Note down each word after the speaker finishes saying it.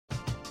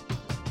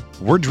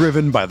We're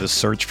driven by the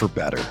search for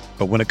better.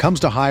 But when it comes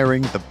to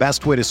hiring, the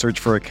best way to search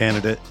for a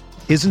candidate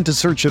isn't to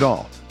search at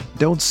all.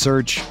 Don't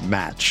search,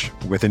 match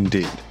with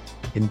Indeed.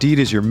 Indeed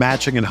is your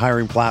matching and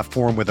hiring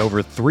platform with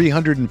over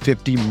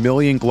 350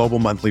 million global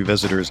monthly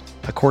visitors,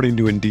 according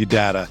to Indeed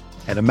data,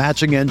 and a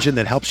matching engine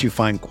that helps you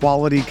find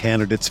quality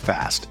candidates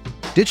fast.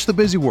 Ditch the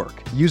busy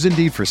work. Use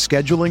Indeed for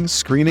scheduling,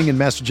 screening, and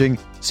messaging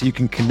so you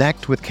can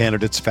connect with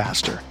candidates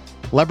faster.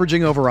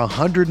 Leveraging over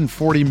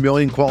 140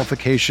 million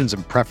qualifications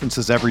and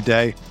preferences every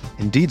day,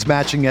 Indeed's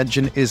matching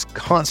engine is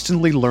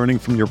constantly learning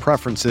from your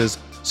preferences,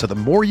 so the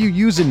more you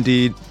use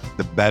Indeed,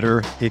 the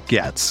better it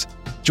gets.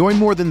 Join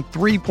more than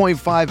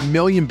 3.5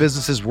 million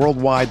businesses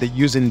worldwide that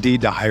use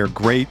Indeed to hire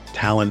great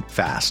talent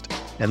fast.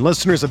 And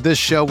listeners of this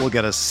show will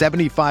get a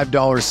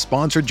 $75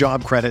 sponsored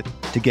job credit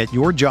to get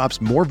your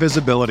jobs more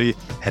visibility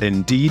at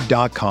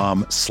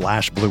Indeed.com/Blue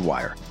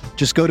Wire.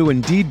 Just go to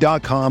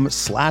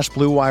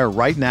Indeed.com/Blue Wire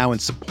right now and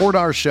support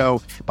our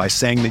show by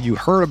saying that you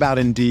heard about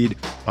Indeed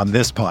on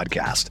this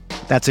podcast.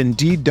 That's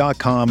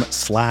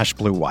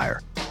Indeed.com/Blue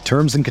Wire.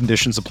 Terms and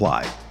conditions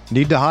apply.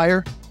 Need to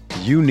hire?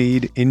 You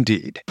need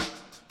Indeed.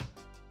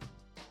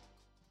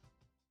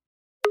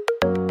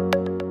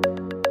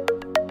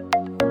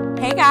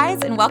 Hey guys,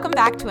 and welcome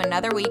back to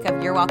another week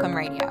of You're Welcome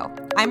Radio.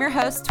 I'm your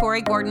host,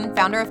 Tori Gordon,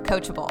 founder of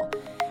Coachable.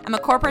 I'm a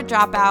corporate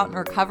dropout and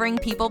recovering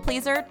people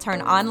pleaser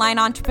turned online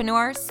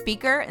entrepreneur,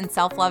 speaker, and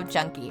self-love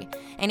junkie.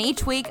 And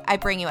each week, I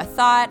bring you a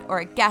thought or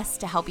a guest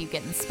to help you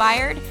get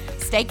inspired,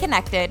 stay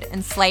connected,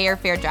 and slay your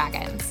fear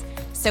dragons.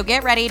 So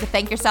get ready to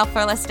thank yourself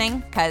for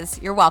listening,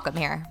 because you're welcome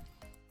here.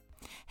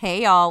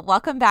 Hey y'all,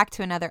 welcome back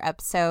to another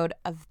episode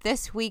of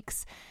this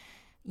week's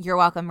You're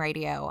Welcome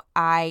Radio.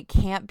 I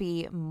can't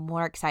be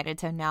more excited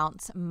to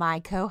announce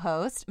my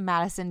co-host,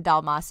 Madison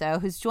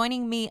Dalmaso, who's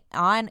joining me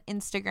on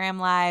Instagram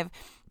Live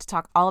to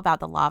talk all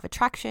about the law of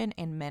attraction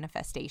and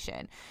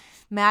manifestation.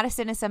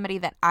 Madison is somebody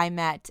that I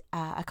met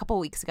a couple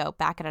weeks ago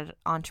back at an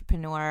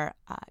entrepreneur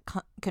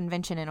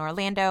convention in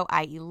Orlando,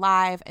 i.e.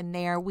 Live, and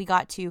there we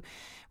got to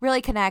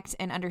really connect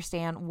and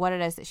understand what it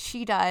is that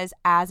she does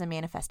as a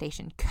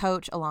manifestation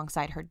coach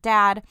alongside her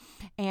dad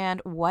and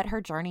what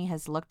her journey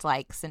has looked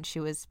like since she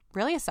was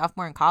really a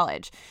sophomore in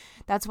college.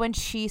 That's when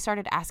she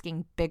started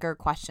asking bigger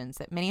questions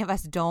that many of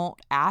us don't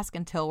ask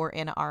until we're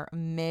in our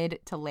mid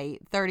to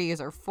late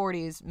 30s or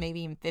 40s,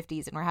 maybe even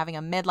 50s, and we're having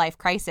a midlife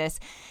crisis.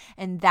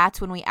 And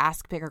that's when we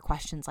ask bigger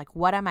questions like,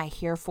 what am I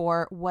here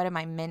for? What am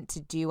I meant to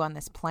do on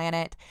this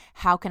planet?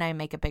 How can I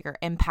make a bigger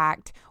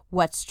impact?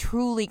 What's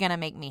truly going to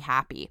make me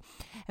happy?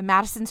 And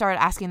Madison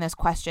started asking those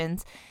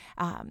questions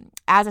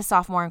as a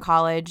sophomore in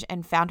college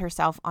and found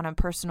herself on a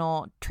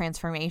personal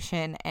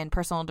transformation and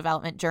personal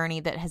development journey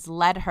that has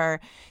led her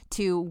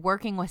to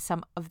working with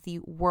some of the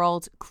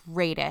world's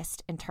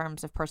greatest in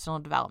terms of personal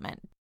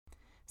development.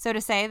 So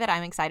to say that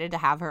I'm excited to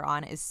have her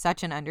on is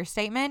such an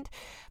understatement.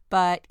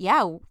 But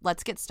yeah,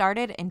 let's get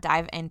started and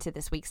dive into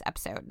this week's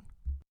episode.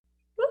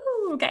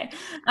 Okay.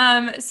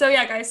 So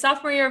yeah, guys,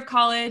 sophomore year of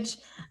college,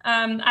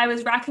 I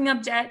was racking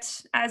up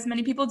debt, as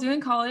many people do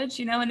in college,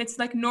 and it's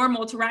like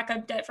normal to rack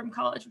up debt from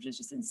college, which is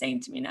just insane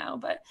to me now.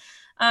 But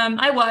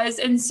I was.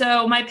 And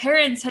so my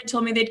parents had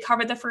told me they'd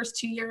covered the first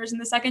 2 years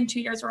and the second 2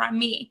 years were on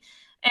me.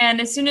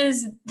 And as soon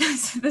as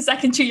the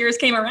second 2 years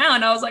came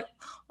around, I was like,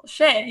 well,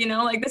 shit,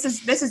 like this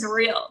is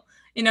real.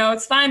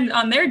 It's fine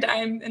on their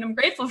dime and I'm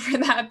grateful for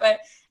that. But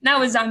now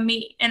it was on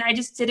me. And I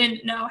just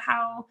didn't know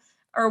how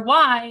or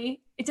why.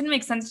 It didn't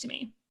make sense to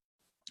me.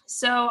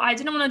 So I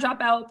didn't want to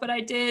drop out, but I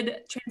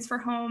did transfer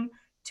home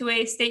to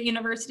a state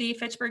university,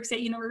 Fitchburg State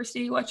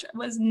University, which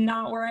was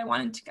not where I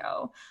wanted to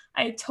go.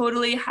 I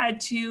totally had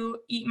to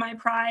eat my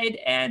pride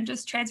and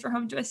just transfer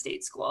home to a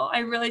state school. I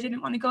really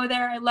didn't want to go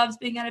there. I loved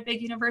being at a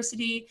big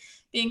university,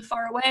 being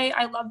far away.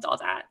 I loved all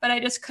that, but I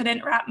just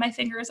couldn't wrap my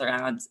fingers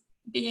around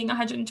being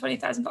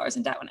 $120,000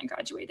 in debt when I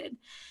graduated.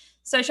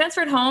 So I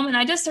transferred home and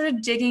I just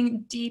started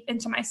digging deep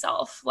into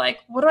myself. Like,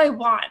 what do I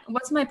want?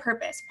 What's my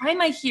purpose? Why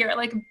am I here?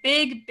 Like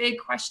big, big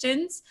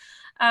questions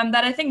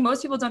that I think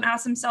most people don't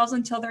ask themselves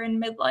until they're in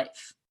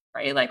midlife,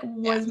 right? Like,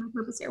 what is my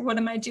purpose here? What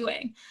am I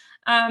doing?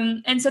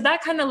 And so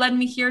that kind of led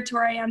me here to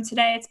where I am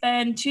today. It's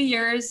been 2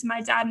 years.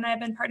 My dad and I have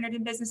been partnered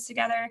in business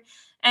together.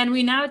 And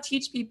we now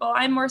teach people.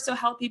 I more so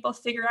help people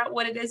figure out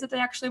what it is that they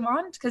actually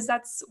want, because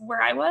that's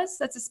where I was.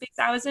 That's the space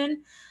I was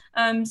in.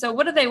 So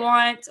what do they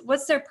want?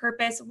 What's their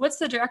purpose? What's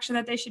the direction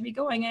that they should be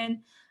going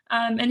in?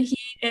 And he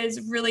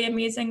is really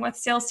amazing with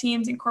sales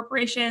teams and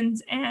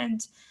corporations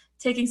and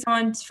taking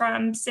someone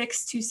from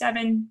 6 to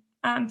 7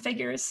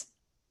 figures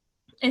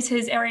is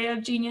his area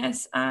of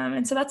genius.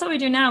 And so that's what we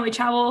do now. We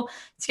travel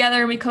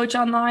together and we coach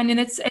online, and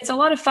it's a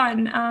lot of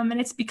fun.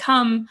 And it's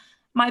become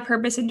my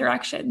purpose and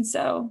direction.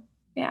 So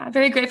yeah,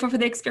 very grateful for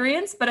the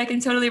experience, but I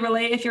can totally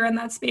relate if you're in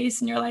that space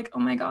and you're like, oh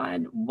my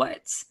God,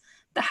 what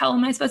the hell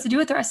am I supposed to do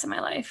with the rest of my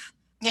life?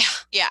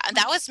 Yeah. And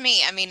that was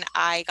me. I mean,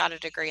 I got a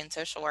degree in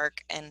social work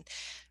and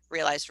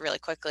realized really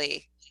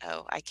quickly,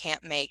 I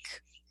can't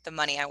make the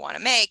money I want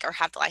to make or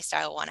have the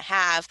lifestyle I want to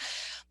have.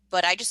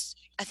 But I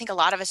I think a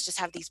lot of us just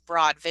have these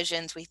broad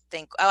visions. We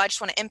think, oh, I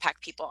just want to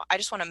impact people. I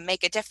just want to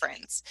make a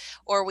difference.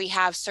 Or we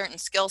have certain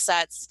skill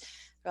sets.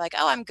 We're like,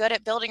 oh, I'm good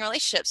at building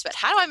relationships, but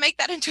how do I make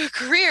that into a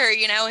career?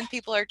 And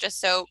people are just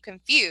so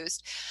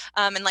confused.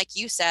 And like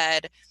you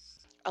said,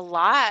 a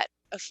lot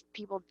of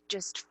people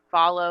just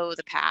follow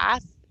the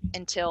path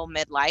until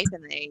midlife,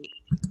 and they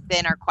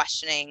then are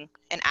questioning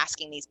and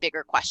asking these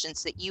bigger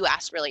questions that you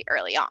asked really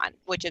early on,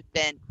 which have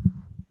been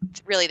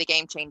really the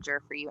game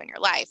changer for you in your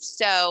life.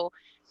 So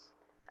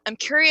I'm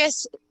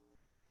curious,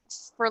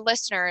 for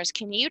listeners,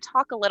 can you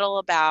talk a little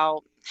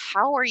about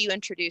how were you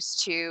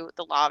introduced to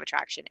the law of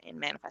attraction and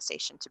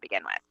manifestation to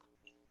begin with?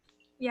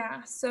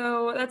 Yeah,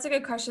 so that's a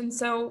good question.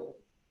 So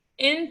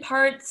in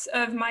parts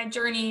of my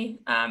journey,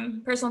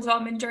 personal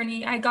development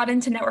journey, I got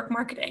into network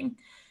marketing.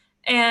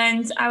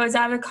 And I was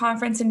at a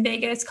conference in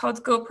Vegas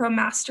called GoPro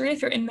Mastery.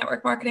 If you're in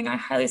network marketing, I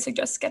highly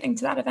suggest getting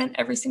to that event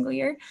every single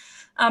year.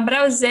 But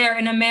I was there,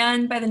 and a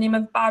man by the name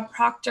of Bob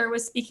Proctor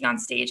was speaking on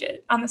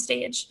the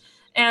stage.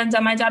 And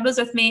my dad was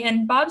with me,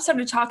 and Bob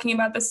started talking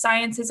about the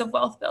sciences of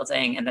wealth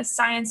building and the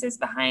sciences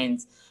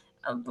behind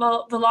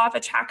the law of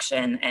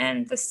attraction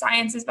and the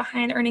sciences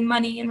behind earning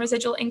money and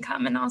residual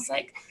income. And I was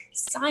like,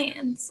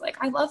 science? Like,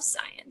 I love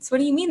science. What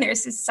do you mean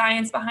there's this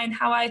science behind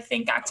how I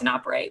think, act, and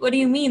operate? What do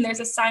you mean there's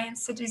a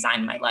science to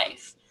design my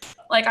life?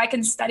 Like, I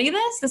can study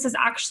this. This is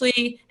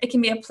actually, it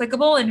can be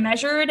applicable and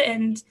measured,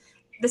 and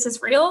this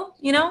is real,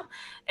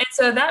 And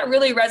so that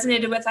really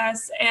resonated with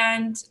us.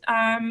 And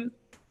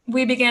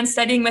we began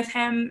studying with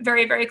him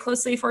very, very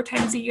closely 4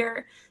 times a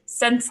year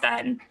since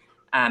then.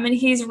 And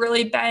he's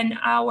really been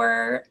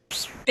our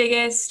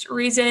biggest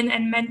reason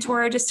and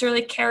mentor just to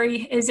really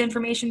carry his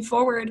information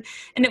forward.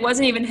 And it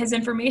wasn't even his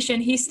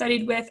information. He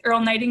studied with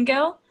Earl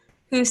Nightingale,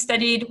 who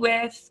studied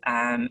with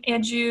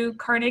Andrew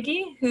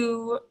Carnegie,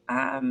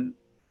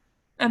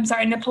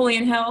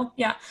 Napoleon Hill.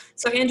 Yeah.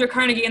 So Andrew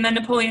Carnegie and then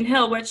Napoleon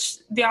Hill, which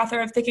the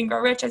author of Think and Grow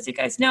Rich, as you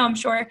guys know, I'm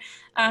sure.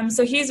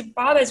 So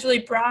Bob has really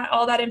brought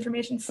all that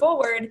information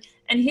forward,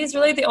 and he's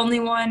really the only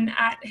one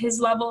at his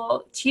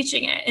level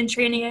teaching it and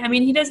training it. I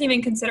mean, he doesn't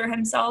even consider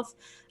himself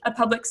a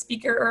public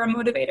speaker or a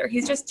motivator.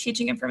 He's just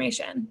teaching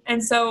information.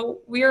 And so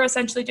we are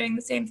essentially doing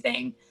the same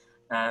thing.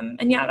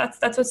 And yeah,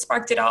 that's what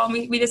sparked it all.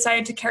 And we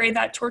decided to carry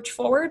that torch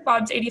forward.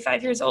 Bob's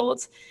 85 years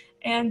old.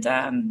 And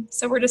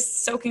so we're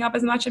just soaking up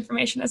as much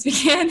information as we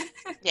can.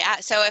 Yeah.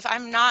 So if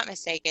I'm not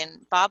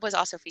mistaken, Bob was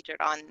also featured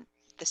on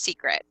The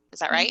Secret. Is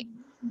that right?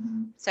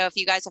 Mm-hmm. So if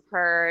you guys have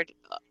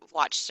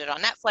watched it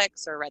on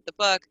Netflix or read the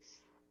book,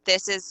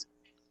 this is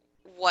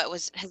what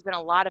has been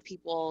a lot of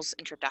people's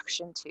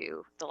introduction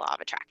to the law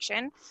of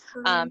attraction.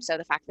 Mm-hmm. So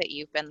the fact that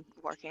you've been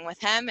working with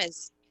him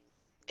is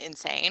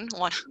insane.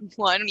 One,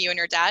 you and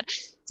your dad.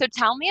 So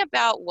tell me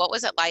about, what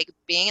was it like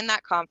being in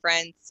that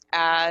conference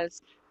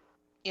as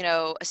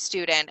a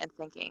student and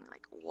thinking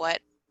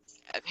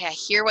okay, I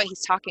hear what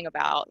he's talking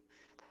about,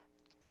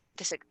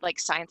 this like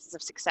sciences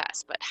of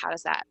success, but how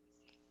does that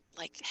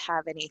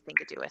have anything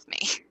to do with me?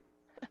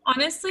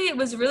 Honestly, it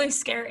was really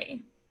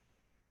scary.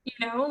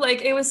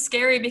 It was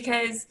scary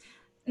because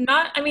in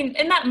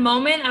that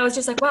moment I was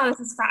just like, wow,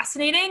 this is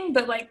fascinating,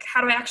 but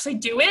how do I actually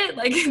do it?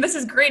 This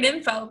is great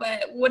info,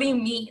 but what do you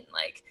mean?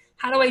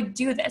 How do I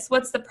do this?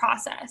 What's the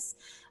process?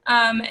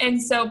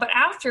 But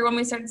after, when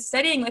we started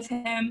studying with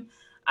him,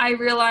 I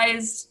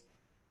realized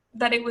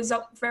that it was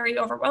very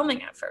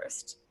overwhelming at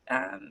first.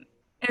 And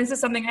this is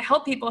something I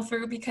help people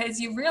through, because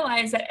you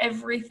realize that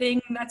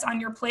everything that's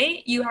on your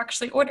plate, you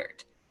actually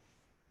ordered.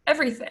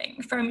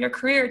 Everything from your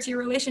career to your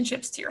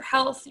relationships to your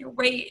health, your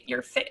weight,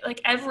 your fit,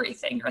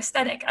 everything, your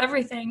aesthetic,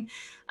 everything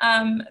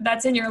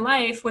that's in your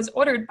life was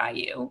ordered by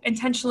you,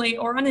 intentionally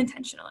or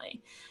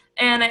unintentionally.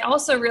 And I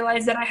also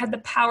realized that I had the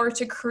power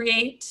to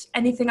create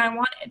anything I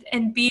wanted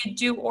and be,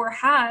 do, or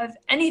have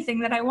anything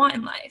that I want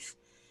in life.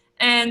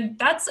 And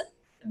that's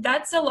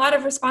a lot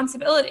of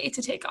responsibility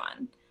to take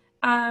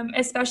on,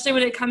 especially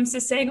when it comes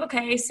to saying,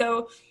 okay,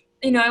 so,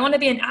 I want to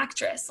be an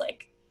actress.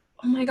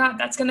 Oh my God,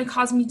 that's going to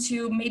cause me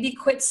to maybe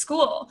quit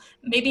school,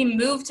 maybe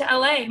move to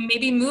LA,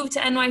 maybe move to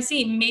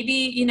NYC,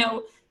 maybe,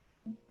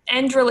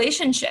 end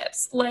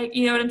relationships.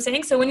 You know what I'm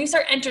saying? So when you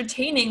start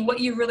entertaining what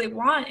you really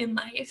want in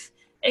life,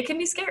 it can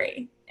be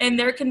scary. And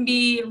there can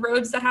be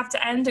roads that have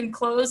to end and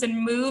close and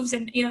moves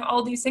and,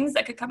 all these things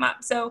that could come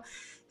up. So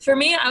for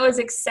me, I was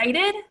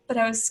excited, but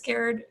I was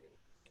scared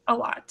a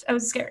lot. I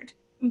was scared.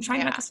 I'm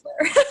trying not to swear.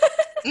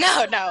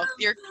 No,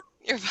 you're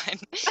fine.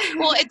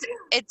 Well,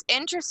 it's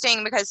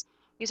interesting because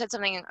you said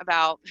something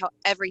about how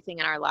everything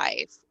in our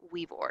life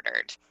we've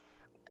ordered.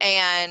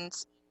 And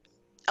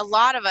a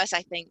lot of us,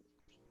 I think,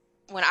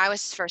 when I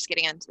was first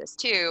getting into this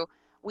too,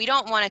 we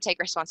don't want to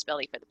take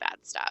responsibility for the bad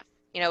stuff.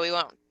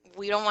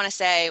 We don't want to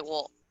say,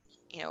 well,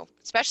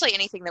 especially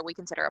anything that we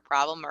consider a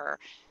problem or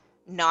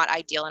not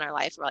ideal in our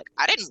life. We're like,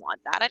 I didn't want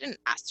that. I didn't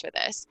ask for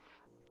this.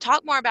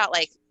 Talk more about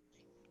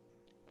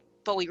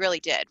but we really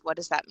did. What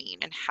does that mean?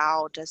 And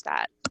how does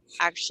that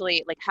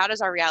actually, how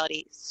does our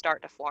reality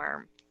start to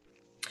form?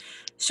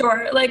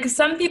 Sure.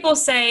 Some people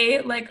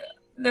say,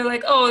 they're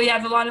like, oh yeah,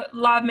 the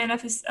law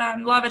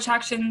of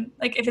attraction,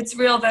 like if it's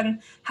real,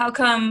 then how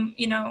come,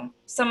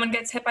 someone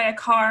gets hit by a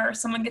car, or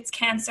someone gets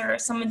cancer, or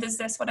someone does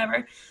this,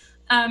 whatever.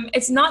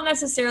 It's not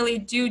necessarily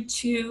due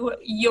to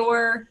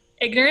your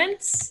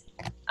ignorance,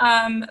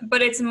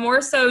 but it's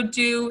more so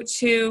due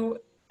to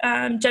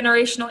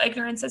generational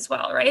ignorance as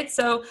well, right?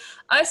 So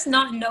us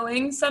not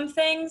knowing some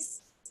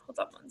things, hold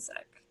on one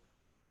sec.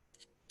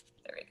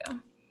 There we go.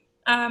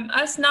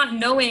 Us not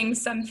knowing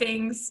some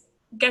things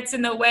gets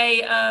in the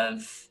way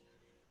of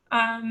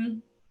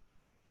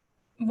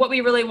what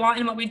we really want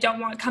and what we don't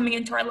want coming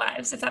into our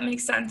lives, if that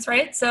makes sense,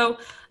 right? So,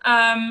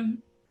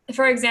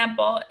 for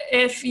example,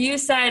 if you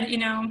said,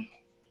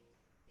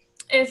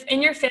 if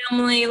in your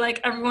family, like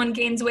everyone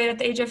gains weight at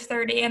the age of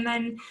 30, and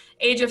then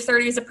age of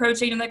 30 is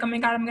approaching, you're like, oh my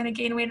God, I'm going to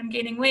gain weight, I'm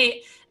gaining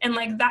weight. And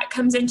like that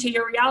comes into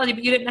your reality,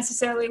 but you didn't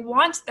necessarily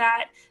want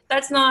that.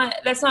 That's not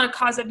a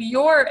cause of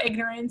your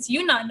ignorance,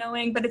 you not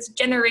knowing, but it's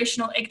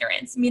generational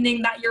ignorance,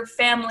 meaning that your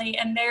family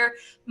and their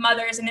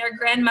mothers and their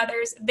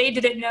grandmothers, they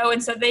didn't know.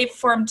 And so they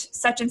formed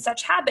such and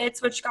such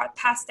habits, which got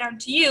passed down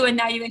to you. And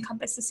now you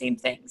encompass the same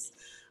things.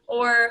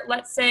 Or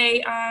let's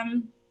say,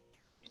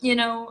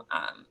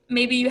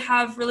 maybe you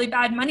have really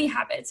bad money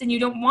habits and you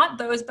don't want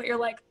those, but you're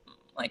like,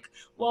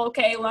 well,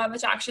 okay, law of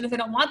attraction, if I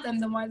don't want them,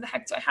 then why the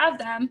heck do I have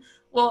them?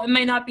 Well, it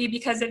might not be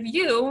because of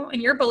you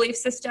and your belief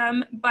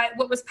system, but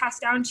what was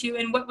passed down to you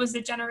and what was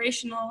the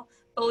generational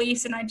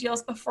beliefs and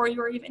ideals before you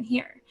were even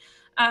here.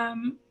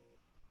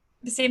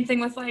 The same thing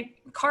with like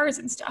cars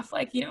and stuff,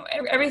 like,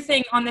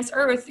 everything on this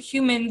earth,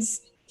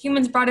 humans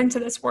brought into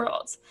this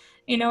world,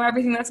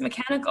 everything that's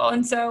mechanical.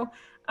 And so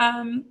I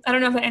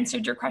don't know if that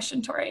answered your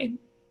question, Tori.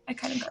 I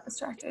kind of got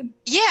distracted.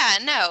 Yeah,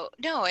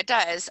 no, it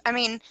does. I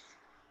mean,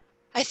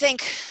 I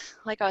think,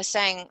 like I was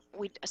saying,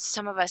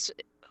 some of us,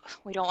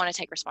 we don't want to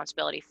take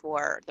responsibility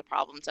for the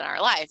problems in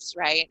our lives,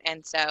 right?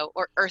 And so,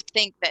 or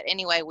think that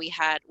anyway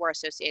were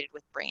associated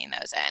with bringing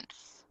those in.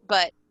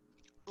 But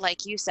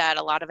like you said,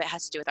 a lot of it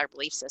has to do with our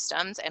belief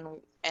systems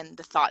and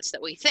the thoughts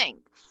that we think.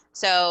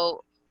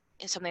 So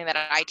something that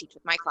I teach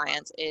with my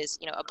clients is,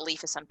 a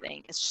belief is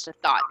something, it's just a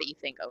thought that you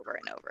think over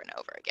and over and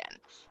over again.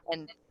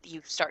 And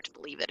you start to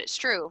believe that it's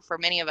true. For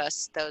many of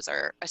us, those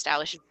are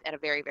established at a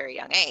very, very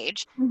young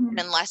age. Mm-hmm. And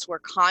unless we're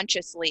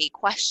consciously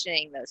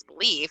questioning those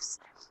beliefs,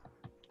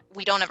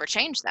 we don't ever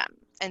change them.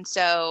 And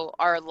so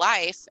our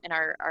life and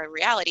our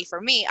reality,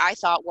 for me, I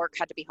thought work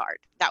had to be hard.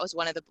 That was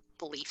one of the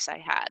beliefs I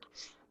had,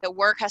 that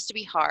work has to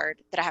be hard,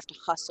 that I have to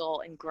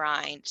hustle and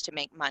grind to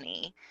make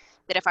money,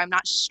 that if I'm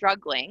not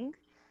struggling,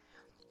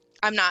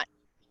 I'm not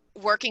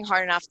working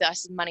hard enough,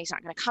 thus money's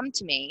not going to come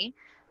to me.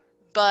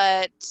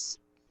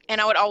 And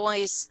I would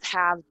always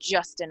have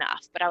just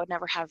enough, but I would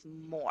never have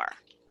more,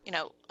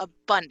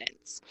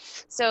 abundance.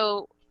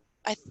 So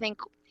I think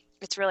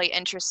it's really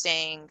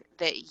interesting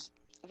that,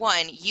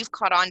 one, you've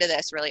caught on to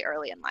this really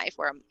early in life,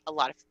 where a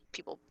lot of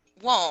people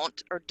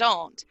won't or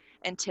don't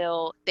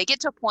until they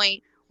get to a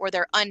point where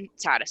they're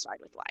unsatisfied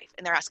with life.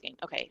 And they're asking,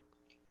 okay,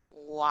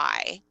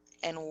 why?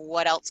 And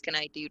what else can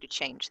I do to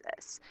change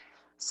this?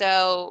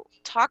 So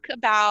talk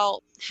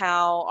about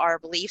how our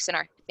beliefs and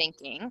our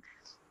thinking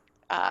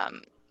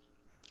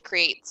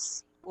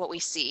creates what we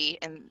see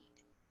in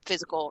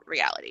physical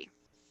reality.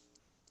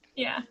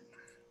 Yeah.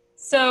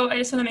 So I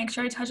just want to make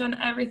sure I touch on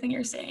everything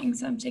you're saying.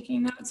 So I'm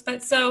taking notes.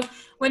 But so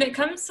when it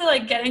comes to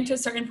like getting to a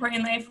certain point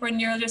in life when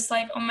you're just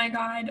like, oh my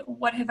God,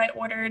 what have I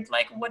ordered?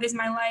 Like, what is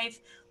my life?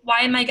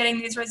 Why am I getting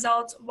these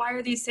results? Why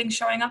are these things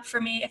showing up for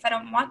me if I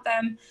don't want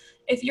them?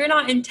 If you're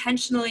not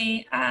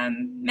intentionally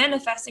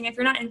manifesting, if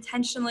you're not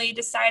intentionally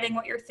deciding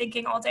what you're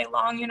thinking all day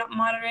long, you're not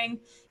monitoring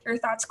your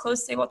thoughts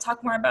closely. We'll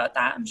talk more about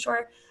that, I'm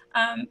sure.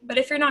 But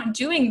if you're not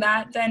doing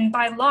that, then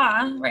by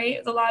law,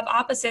 right, the law of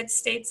opposites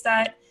states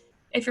that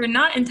if you're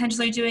not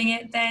intentionally doing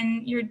it,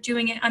 then you're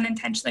doing it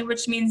unintentionally,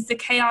 which means the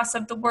chaos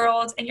of the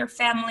world and your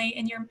family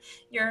and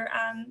your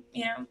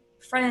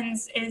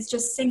friends is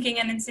just sinking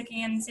in and sinking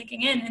in and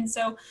sinking in. And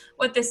so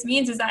what this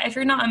means is that if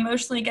you're not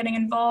emotionally getting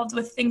involved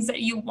with things that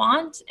you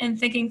want and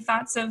thinking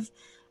thoughts of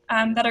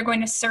that are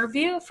going to serve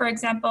you, for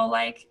example,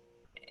 like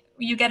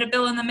you get a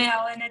bill in the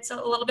mail and it's a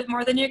little bit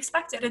more than you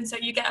expected. And so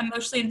you get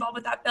emotionally involved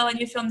with that bill and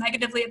you feel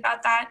negatively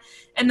about that.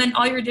 And then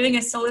all you're doing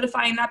is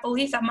solidifying that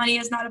belief that money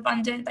is not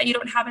abundant, that you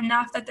don't have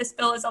enough, that this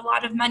bill is a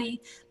lot of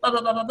money, blah,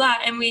 blah, blah, blah, blah.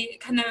 And we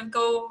kind of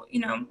go,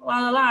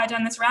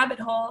 down this rabbit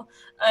hole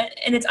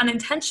and it's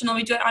unintentional.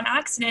 We do it on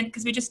accident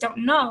because we just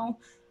don't know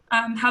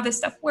how this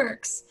stuff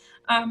works.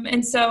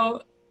 And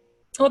so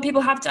what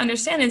people have to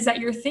understand is that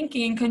your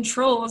thinking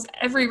controls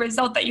every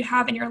result that you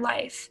have in your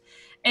life.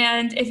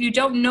 And if you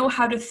don't know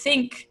how to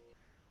think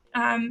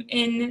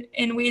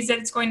in ways that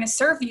it's going to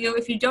serve you,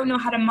 if you don't know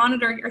how to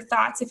monitor your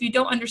thoughts, if you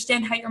don't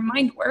understand how your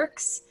mind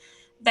works,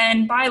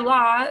 then by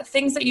law,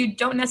 things that you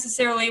don't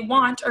necessarily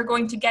want are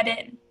going to get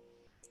in.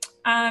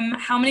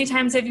 How many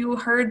times have you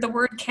heard the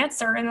word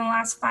cancer in the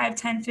last 5,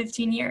 10,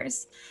 15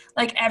 years?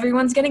 Like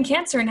everyone's getting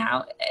cancer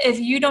now. If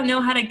you don't know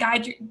how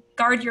to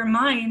guard your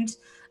mind,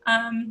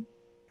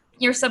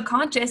 your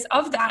subconscious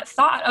of that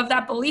thought, of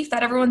that belief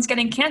that everyone's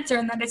getting cancer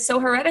and that it's so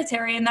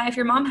hereditary and that if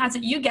your mom has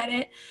it, you get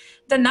it,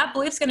 then that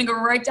belief's going to go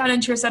right down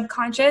into your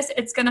subconscious.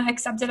 It's going to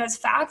accept it as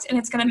fact, and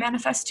it's going to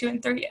manifest to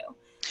and through you.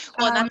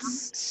 Well,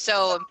 that's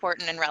so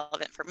important and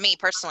relevant for me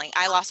personally.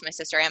 I lost my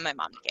sister and my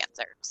mom to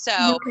cancer.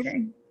 So,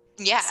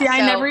 yeah. See,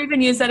 I never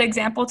even used that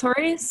example,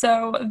 Tori.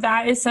 So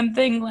that is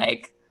something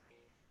like,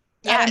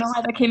 I don't know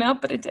how that came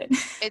out, but it did.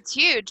 It's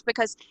huge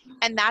because,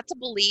 and that's a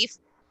belief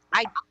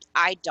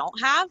I don't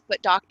have,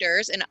 but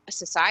doctors and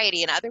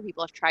society and other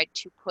people have tried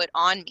to put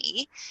on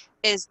me,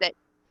 is that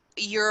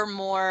you're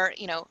more,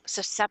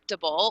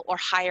 susceptible or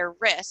higher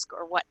risk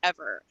or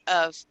whatever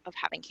of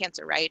having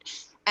cancer, right?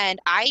 And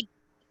I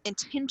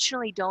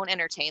intentionally don't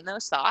entertain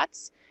those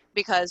thoughts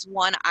because,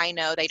 one, I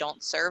know they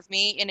don't serve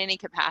me in any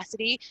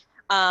capacity,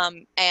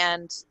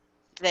 and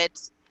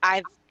that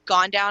I've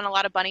gone down a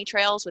lot of bunny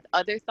trails with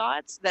other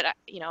thoughts that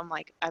I'm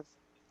like,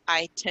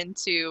 I tend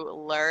to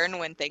learn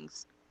when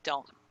things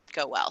don't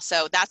go well.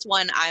 So that's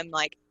one I'm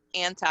like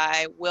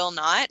will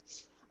not.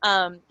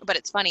 But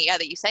it's funny,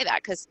 that you say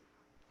that, because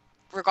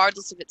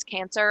regardless if it's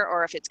cancer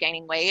or if it's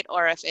gaining weight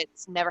or if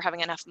it's never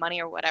having enough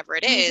money or whatever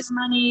it is,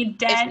 money,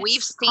 debt, if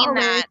we've seen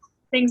that,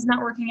 things not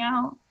working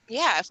out.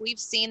 Yeah, if we've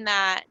seen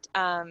that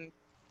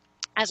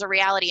as a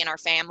reality in our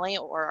family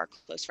or our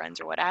close friends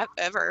or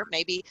whatever,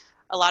 maybe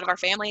a lot of our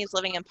family is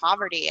living in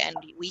poverty and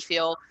we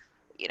feel,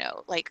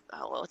 like,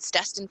 oh, well, it's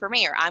destined for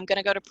me, or I'm going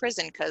to go to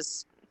prison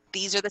because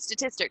these are the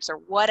statistics, or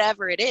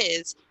whatever it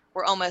is,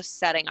 we're almost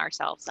setting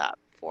ourselves up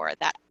for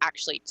that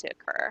actually to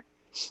occur.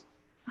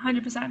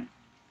 100%.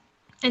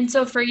 And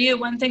so for you,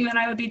 one thing that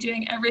I would be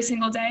doing every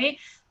single day,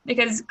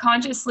 because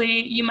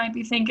consciously you might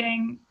be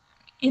thinking,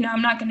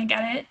 I'm not going to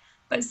get it,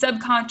 but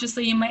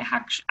subconsciously you might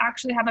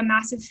actually have a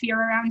massive fear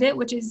around it,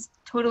 which is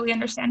totally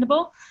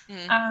understandable.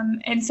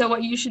 And so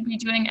what you should be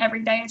doing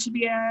every day, it should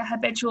be a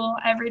habitual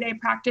everyday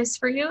practice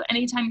for you.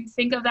 Anytime you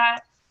think of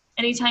that,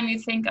 anytime you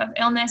think of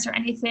illness or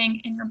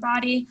anything in your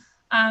body,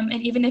 and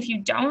even if you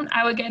don't,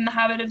 I would get in the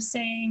habit of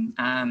saying,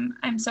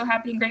 I'm so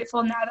happy and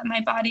grateful now that my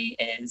body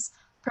is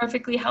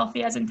perfectly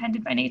healthy as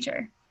intended by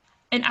nature.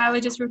 And I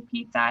would just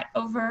repeat that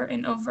over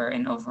and over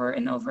and over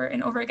and over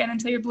and over again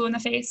until you're blue in the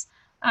face,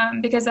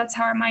 because that's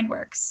how our mind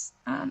works.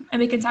 And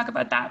we can talk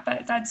about that,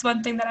 but that's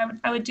one thing that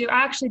I would do.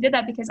 I actually did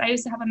that because I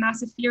used to have a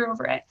massive fear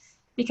over it,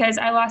 because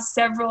I lost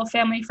several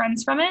family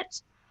friends from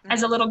it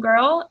as a little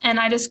girl. And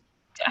I just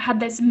had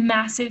this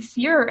massive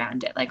fear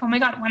around it. Like, oh my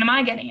God, when am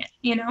I getting it?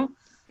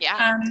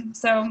 Yeah.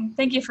 So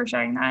thank you for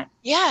sharing that.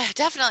 Yeah,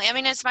 definitely. I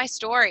mean, it's my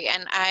story.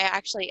 And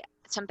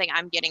something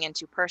I'm getting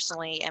into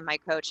personally in my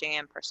coaching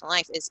and personal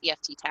life is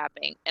EFT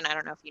tapping. And I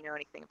don't know if you know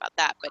anything about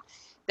that, but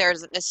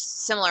there's a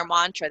similar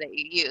mantra that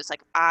you use.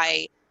 Like,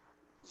 I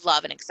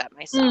love and accept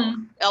myself.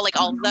 Like,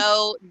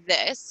 although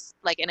this,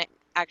 like, and it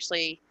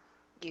actually,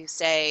 you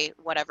say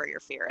whatever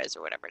your fear is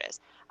or whatever it is,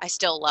 I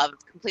still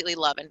completely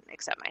love and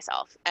accept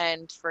myself.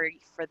 And for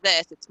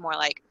this, it's more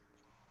like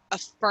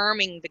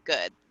affirming the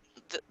good,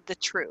 the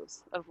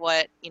truth of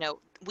what,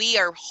 we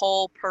are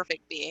whole,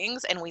 perfect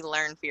beings, and we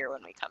learn fear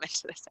when we come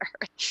into this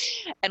earth.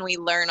 And we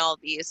learn all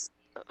these,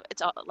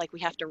 it's all like we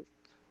have to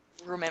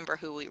remember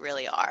who we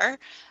really are,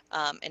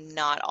 and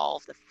not all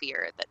of the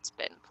fear that's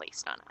been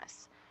placed on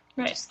us.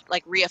 Right. Just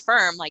like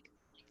reaffirm, like,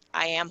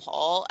 I am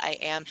whole, I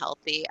am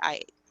healthy, I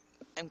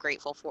am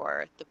grateful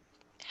for the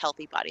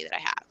healthy body that I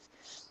have.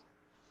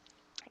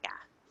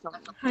 Yeah.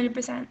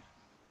 100%.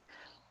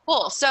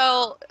 Cool.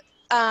 So,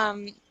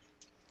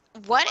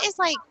 what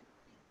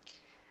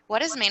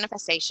does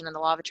manifestation and the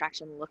law of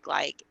attraction look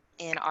like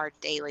in our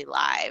daily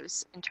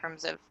lives, in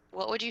terms of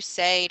what would you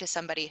say to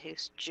somebody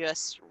who's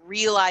just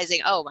realizing,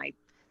 oh, my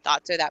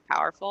thoughts are that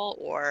powerful,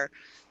 or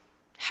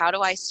how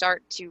do I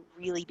start to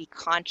really be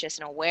conscious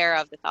and aware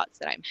of the thoughts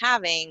that I'm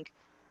having,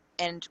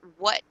 and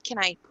what can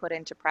I put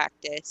into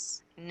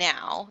practice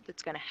now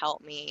that's going to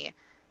help me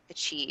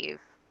achieve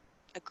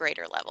a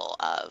greater level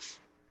of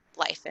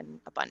life and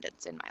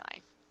abundance in my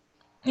life?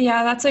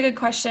 Yeah, that's a good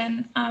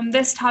question.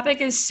 This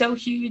topic is so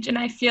huge, and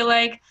I feel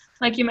like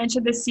you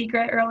mentioned The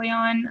Secret early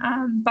on,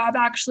 Bob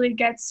actually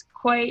gets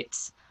quite,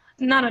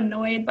 not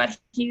annoyed, but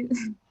he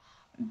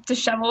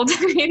disheveled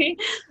maybe,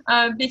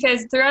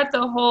 because throughout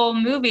the whole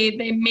movie,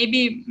 they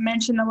maybe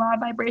mention the law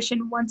of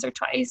vibration once or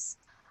twice,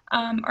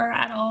 or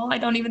at all. I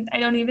don't even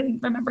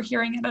remember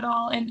hearing it at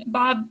all. And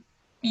Bob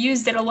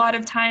used it a lot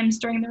of times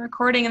during the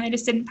recording, and they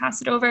just didn't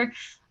pass it over.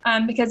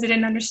 Because they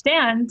didn't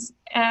understand,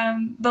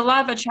 the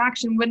law of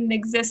attraction wouldn't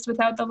exist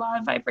without the law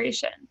of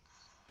vibration,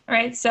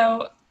 right?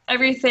 So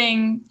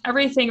everything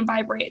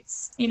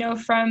vibrates,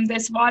 from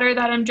this water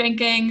that I'm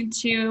drinking,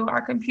 to our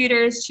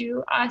computers,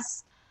 to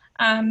us,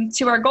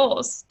 to our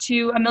goals,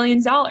 to $1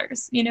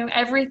 million,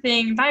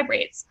 everything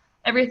vibrates.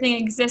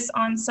 Everything exists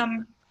on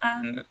some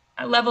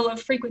level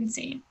of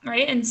frequency,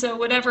 right? And so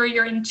whatever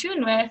you're in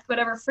tune with,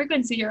 whatever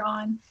frequency you're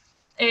on,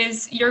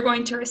 you're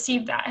going to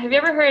receive that. Have you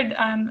ever heard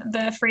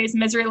the phrase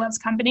misery loves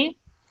company?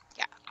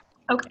 Yeah.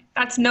 Okay,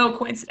 that's no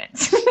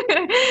coincidence.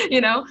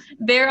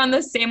 They're on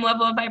the same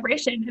level of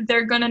vibration.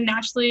 They're going to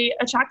naturally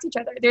attract each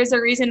other. There's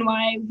a reason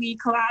why we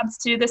collabed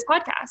to do this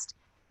podcast.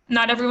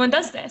 Not everyone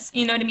does this.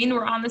 You know what I mean?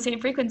 We're on the same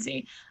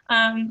frequency.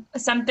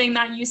 Something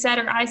that you said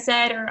or I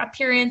said or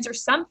appearance or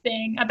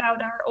something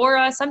about our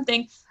aura,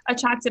 something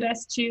attracted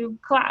us to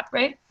collab,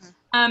 right?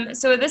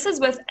 So this is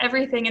with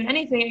everything and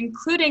anything,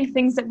 including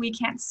things that we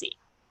can't see.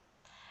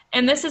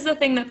 And this is the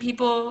thing that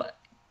people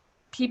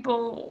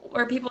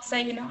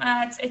say,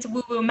 it's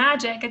woo-woo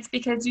magic. It's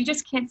because you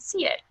just can't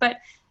see it. But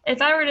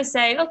if I were to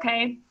say,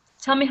 okay,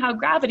 tell me how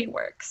gravity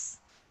works,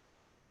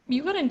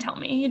 you wouldn't tell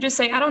me. You just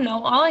say, I don't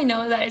know. All I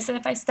know is that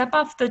if I step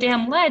off the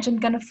damn ledge, I'm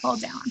going to fall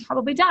down,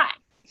 probably die,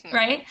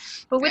 right?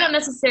 But we don't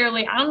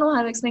necessarily, I don't know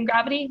how to explain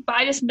gravity, but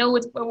I just know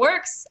it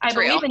works. I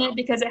believe in it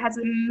because it has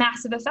a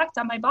massive effect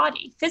on my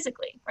body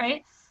physically,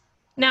 right?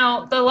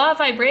 Now, the law of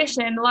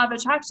vibration, the law of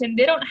attraction,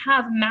 they don't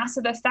have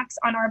massive effects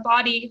on our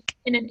body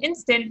in an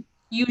instant,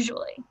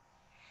 usually.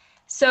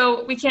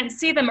 So we can't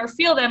see them or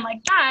feel them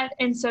like that,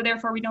 and so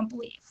therefore we don't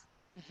believe.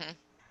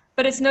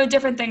 But it's no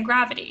different than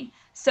gravity.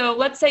 So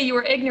let's say you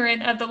were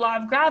ignorant of the law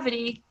of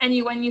gravity, and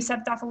when you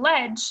stepped off a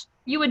ledge,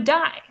 you would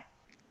die.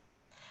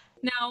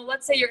 Now,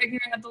 let's say you're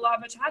ignorant of the law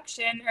of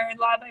attraction or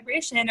law of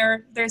vibration,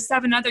 or there's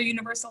 7 other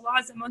universal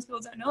laws that most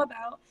people don't know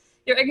about.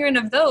 You're ignorant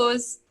of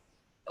those.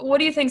 What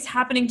do you think is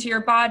happening to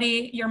your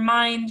body, your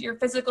mind, your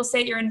physical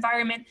state, your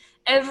environment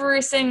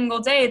every single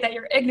day that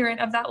you're ignorant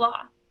of that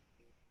law?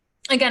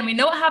 Again, we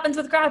know what happens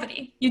with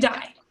gravity. You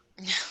die.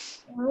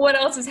 What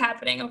else is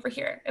happening over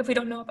here if we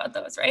don't know about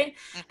those, right?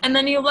 And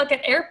then you look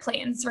at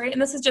airplanes, right?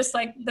 And this is just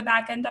like the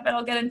back end of it.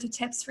 I'll get into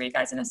tips for you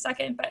guys in a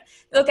second, but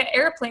you look at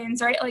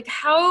airplanes, right? Like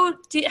how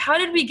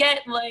did we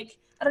get, like,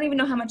 I don't even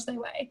know how much they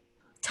weigh,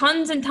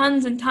 tons and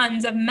tons and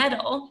tons of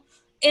metal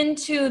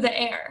into the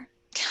air?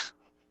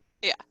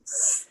 Yeah.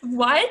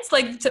 What?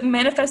 Like,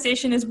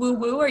 manifestation is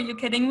woo-woo? Are you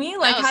kidding me?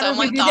 Like, no, how did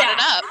we do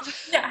that? It up.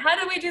 Yeah, how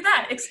did we do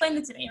that? Explain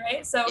it to me,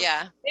 right? So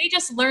yeah. They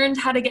just learned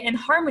how to get in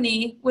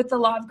harmony with the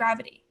law of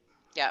gravity.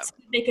 Yeah. So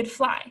they could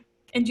fly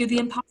and do the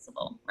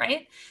impossible,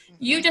 right?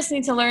 You just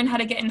need to learn how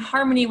to get in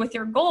harmony with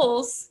your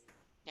goals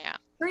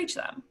to reach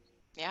them.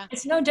 Yeah.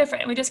 It's no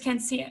different. We just can't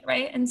see it,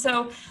 right? And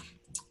so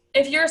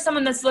if you're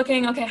someone that's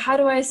looking, okay, how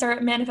do I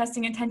start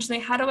manifesting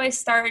intentionally? How do I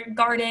start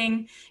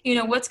guarding,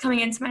 what's coming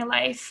into my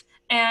life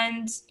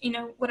and,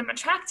 what I'm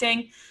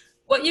attracting?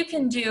 What you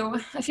can do,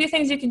 a few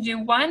things you can do.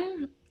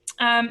 One,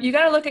 you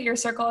got to look at your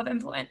circle of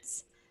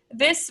influence.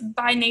 This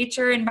by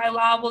nature and by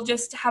law will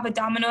just have a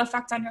domino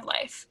effect on your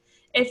life.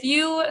 If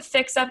you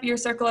fix up your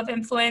circle of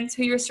influence,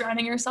 who you're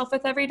surrounding yourself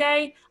with every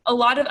day, a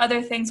lot of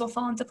other things will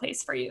fall into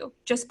place for you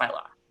just by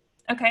law.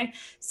 Okay.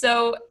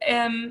 So,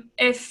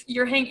 if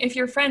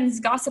your friends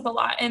gossip a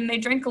lot and they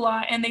drink a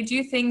lot and they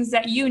do things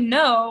that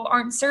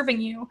aren't serving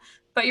you,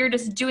 but you're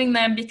just doing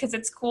them because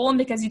it's cool and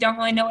because you don't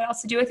really know what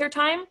else to do with your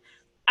time,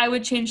 I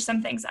would change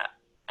some things up.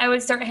 I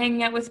would start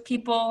hanging out with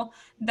people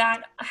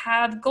that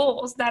have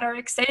goals, that are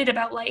excited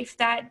about life,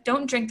 that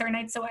don't drink their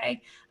nights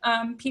away,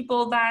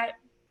 people that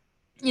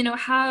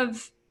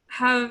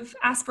have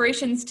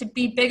aspirations to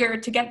be bigger,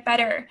 to get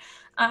better,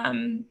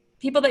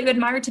 people that you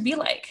admire to be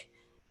like.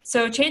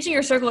 So changing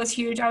your circle is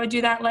huge. I would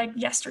do that like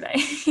yesterday.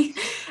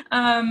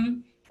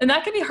 And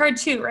that can be hard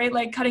too, right?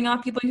 Like cutting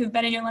off people who've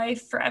been in your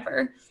life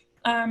forever.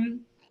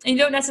 And you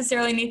don't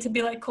necessarily need to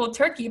be like cold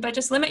turkey, but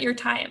just limit your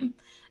time.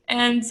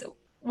 And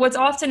what's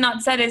often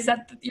not said is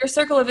that your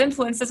circle of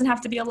influence doesn't have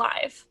to be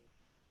alive,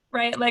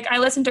 right? Like I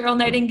listen to Earl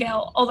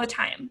Nightingale all the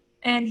time,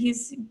 and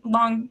he's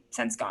long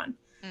since gone.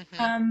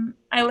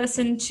 I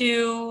listen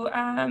to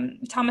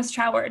Thomas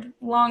Troward,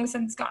 long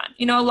since gone.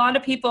 A lot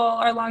of people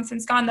are long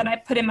since gone that I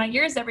put in my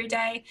ears every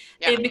day.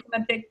 They've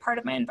become a big part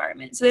of my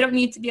environment. So they don't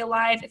need to be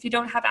alive. If you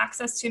don't have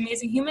access to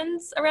amazing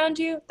humans around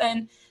you,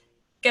 then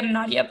get an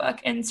audiobook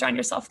and surround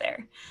yourself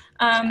there.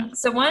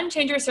 So 1,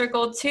 change your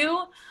circle.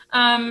 2,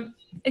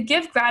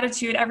 give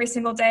gratitude every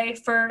single day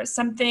for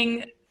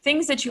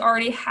things that you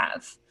already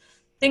have.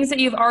 Things that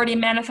you've already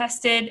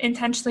manifested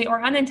intentionally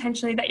or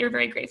unintentionally that you're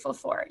very grateful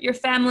for. Your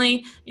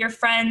family, your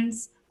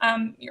friends,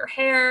 your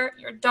hair,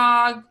 your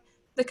dog,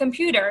 the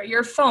computer,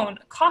 your phone,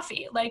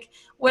 coffee, like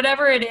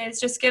whatever it is,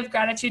 just give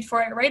gratitude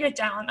for it. Write it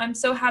down. I'm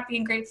so happy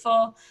and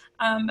grateful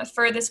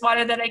for this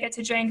water that I get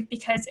to drink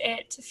because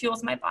it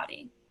fuels my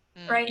body.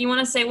 Right? You want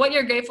to say what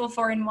you're grateful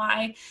for and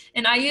why.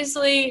 And I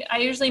usually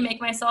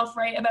make myself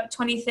write about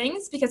 20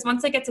 things, because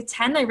once I get to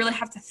 10, I really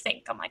have to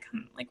think. I'm like,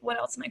 what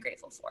else am I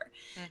grateful for?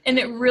 And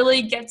it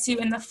really gets you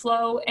in the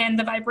flow and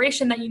the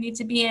vibration that you need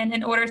to be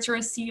in order to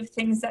receive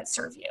things that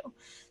serve you.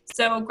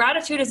 So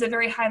gratitude is a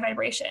very high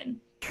vibration.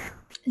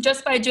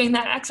 Just by doing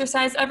that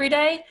exercise every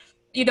day,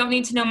 you don't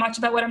need to know much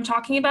about what I'm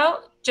talking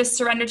about. Just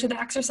surrender to the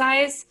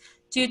exercise.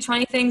 Do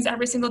 20 things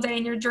every single day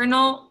in your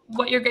journal,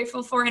 what you're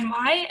grateful for and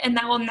why, and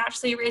that will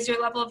naturally raise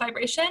your level of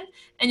vibration,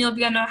 and you'll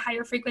be on a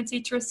higher frequency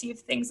to receive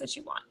things that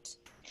you want.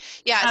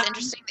 Yeah, it's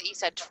interesting that you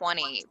said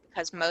 20,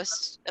 because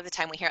most of the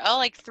time we hear,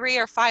 like 3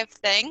 or 5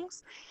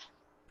 things.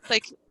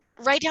 Like,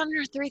 write down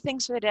your 3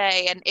 things for the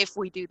day, and if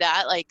we do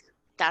that, like,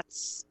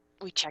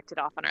 we checked it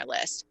off on our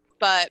list.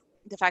 But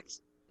the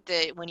fact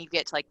that when you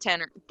get to like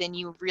 10, then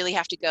you really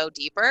have to go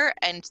deeper.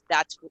 And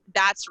that's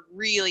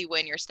really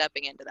when you're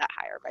stepping into that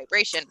higher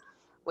vibration,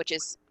 which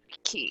is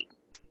key,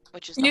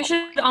 which is the You whole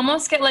should point.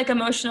 almost get like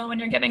emotional when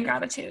you're giving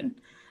gratitude.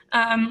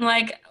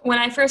 Like when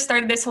I first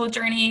started this whole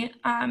journey,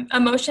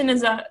 emotion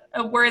is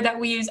a word that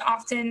we use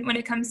often when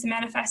it comes to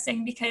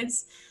manifesting,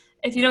 because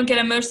if you don't get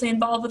emotionally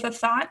involved with a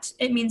thought,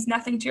 it means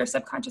nothing to your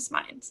subconscious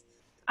mind.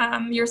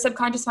 Your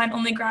subconscious mind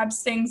only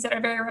grabs things that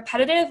are very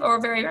repetitive or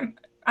very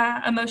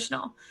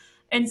emotional.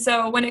 And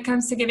so when it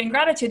comes to giving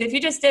gratitude, if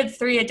you just did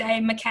 3 a day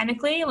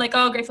mechanically, like,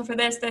 oh, grateful for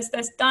this,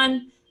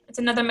 done, it's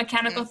another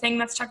mechanical thing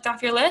that's checked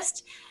off your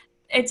list,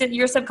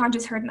 your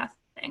subconscious heard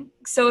nothing.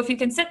 So if you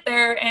can sit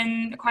there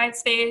in a quiet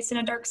space, in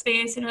a dark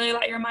space, and really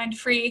let your mind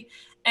free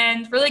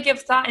and really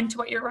give thought into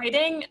what you're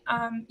writing,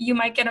 you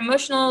might get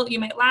emotional, you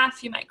might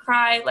laugh, you might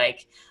cry.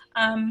 Like,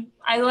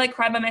 I like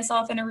cry by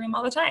myself in a room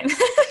all the time,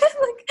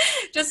 like,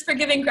 just for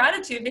giving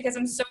gratitude, because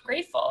I'm so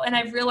grateful. And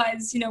I've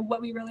realized,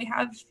 what we really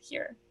have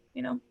here,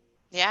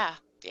 Yeah,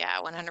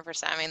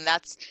 100%. I mean,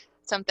 that's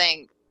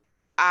something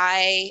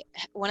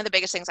one of the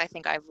biggest things I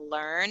think I've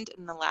learned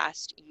in the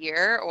last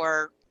year,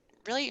 or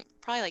really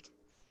probably like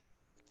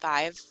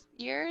 5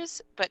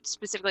 years, but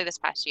specifically this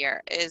past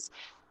year, is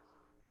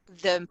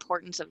the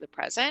importance of the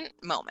present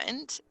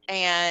moment.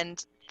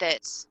 And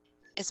that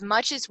as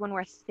much as when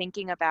we're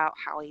thinking about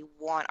how we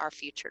want our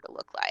future to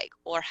look like,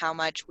 or how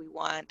much we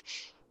want,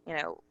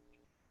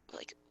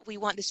 like we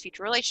want this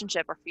future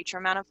relationship or future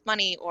amount of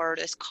money or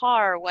this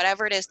car, or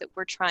whatever it is that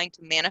we're trying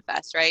to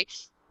manifest,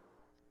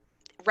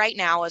 right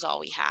now is all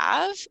we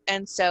have.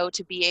 And so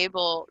to be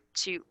able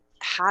to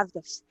have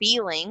the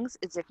feelings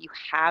as if you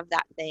have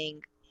that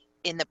thing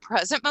in the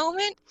present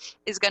moment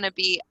is going to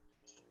be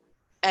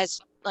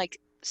as like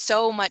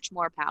so much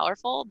more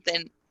powerful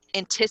than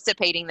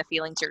anticipating the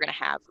feelings you're going to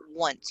have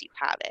once you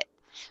have it.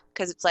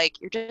 Because it's like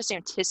you're just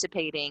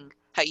anticipating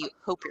how you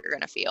hope you're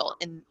going to feel,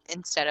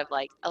 instead of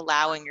like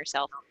allowing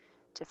yourself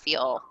to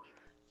feel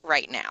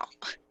right now.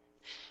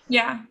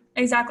 Yeah,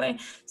 exactly.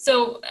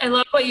 So I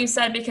love what you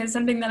said, because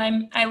something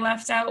that I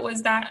left out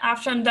was that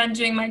after I'm done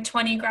doing my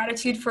 20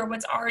 gratitude for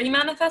what's already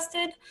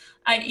manifested,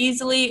 I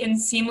easily and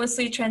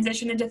seamlessly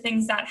transition into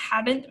things that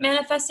haven't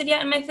manifested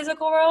yet in my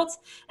physical world.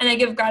 And I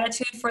give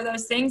gratitude for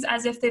those things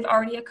as if they've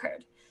already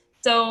occurred.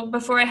 So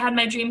before I had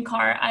my dream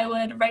car, I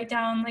would write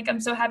down, like, I'm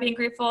so happy and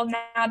grateful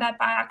now that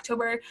by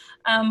October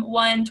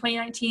 1,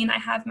 2019, I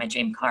have my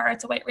dream car.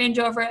 It's a white Range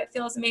Rover. It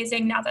feels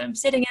amazing now that I'm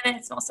sitting in it.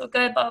 It smells so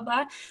good, blah,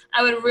 blah, blah.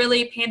 I would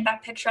really paint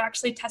that picture,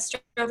 actually test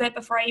drove it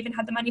before I even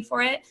had the money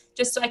for it,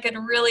 just so I could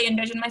really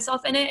envision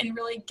myself in it and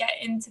really get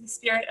into the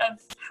spirit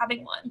of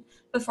having one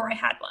before I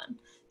had one.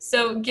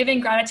 So giving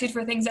gratitude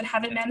for things that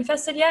haven't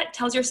manifested yet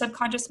tells your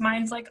subconscious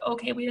mind's like,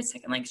 okay, wait a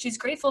second, like, she's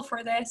grateful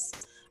for this.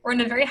 We're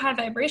in a very high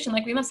vibration,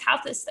 like, we must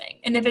have this thing.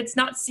 And if it's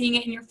not seeing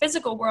it in your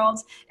physical world,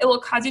 it will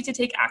cause you to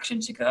take action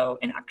to go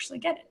and actually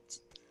get it.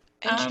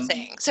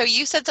 Interesting. So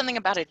you said something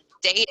about a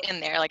date in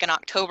there, like in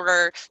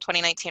October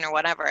 2019 or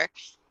whatever.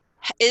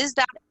 Is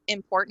that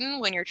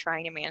important when you're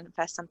trying to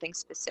manifest something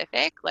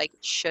specific? Like,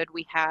 should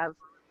we have,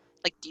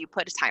 like, do you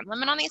put a time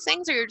limit on these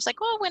things, or you're just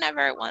like, well,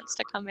 whenever it wants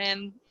to come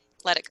in,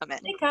 let it come in?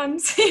 It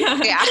comes.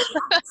 Yeah.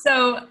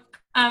 So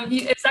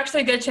it's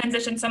actually a good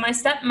transition. So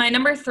my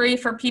number 3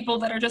 for people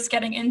that are just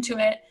getting into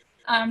it,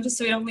 just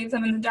so we don't leave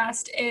them in the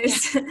dust,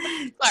 is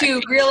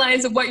to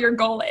realize what your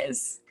goal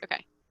is.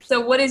 Okay. So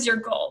what is your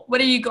goal? What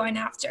are you going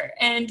after?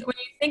 And when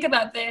you think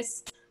about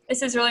this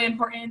is really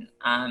important.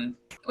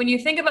 When you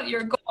think about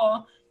your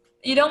goal,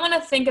 you don't want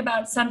to think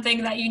about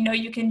something that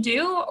you can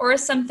do, or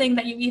something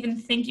that you even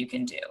think you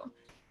can do.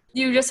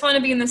 You just want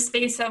to be in the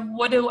space of,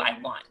 what do I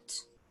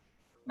want?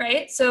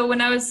 Right? So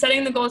when I was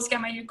setting the goals to get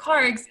my new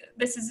car,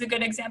 this is a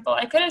good example.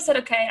 I could have said,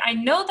 okay, I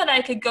know that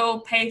I could go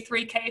pay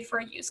 $3,000 for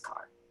a used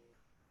car.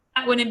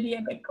 That wouldn't be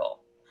a good goal.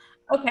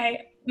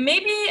 Okay,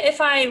 maybe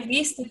if I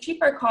leased a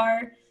cheaper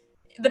car,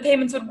 the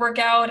payments would work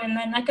out and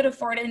then I could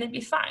afford it and it'd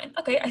be fine.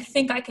 Okay, I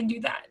think I can do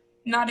that.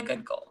 Not a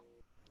good goal.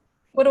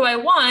 What do I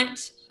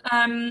want?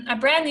 A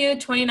brand new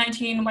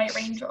 2019 white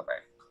Range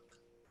Rover.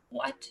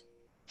 What?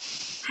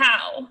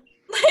 How?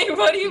 Like,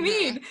 what do you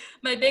mean?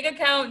 My bank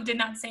account did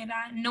not say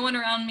that. No one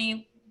around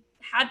me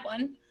had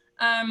one.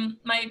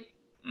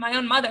 My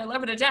own mother,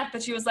 love her to death,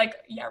 but she was like,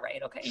 yeah,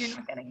 right. Okay, you're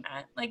not getting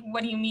that. Like,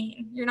 what do you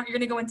mean? You're going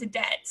to go into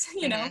debt,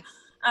 you know?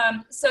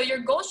 So your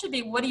goal should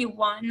be, what do you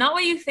want? Not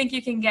what you think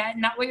you can get,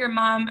 not what your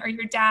mom or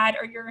your dad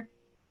or your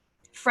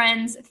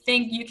friends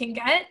think you can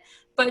get,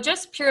 but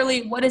just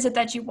purely, what is it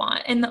that you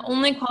want? And the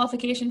only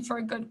qualification for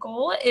a good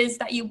goal is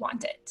that you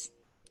want it.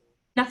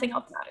 Nothing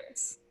else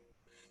matters.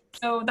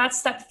 So that's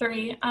step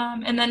 3.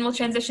 And then we'll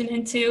transition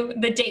into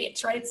the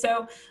dates, right?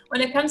 So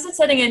when it comes to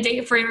setting a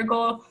date for your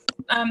goal,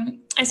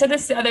 I said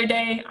this the other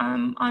day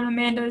on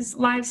Amanda's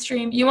live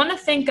stream, you want to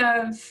think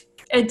of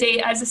a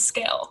date as a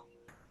scale.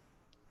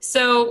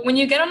 So when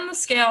you get on the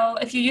scale,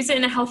 if you use it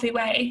in a healthy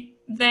way,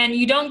 then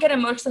you don't get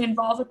emotionally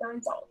involved with the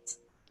result.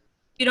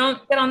 You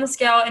don't get on the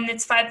scale and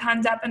it's 5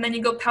 pounds up and then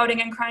you go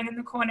pouting and crying in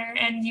the corner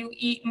and you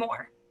eat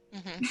more,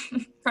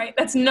 right?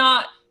 That's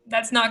not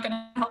that's not going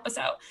to help us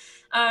out.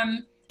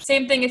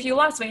 Same thing if you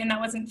lost weight and that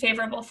wasn't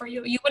favorable for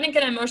you. You wouldn't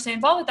get emotionally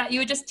involved with that. You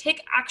would just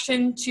take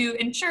action to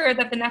ensure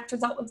that the next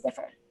result was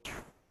different.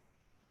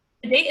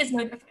 The date is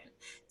no different.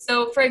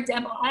 So for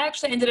example, I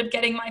actually ended up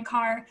getting my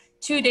car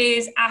 2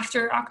 days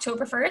after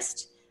October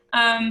 1st.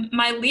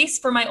 My lease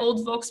for my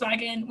old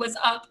Volkswagen was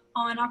up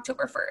on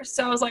October 1st.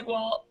 So I was like,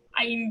 well,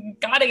 I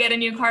gotta get a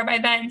new car by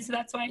then. So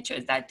that's why I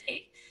chose that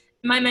date.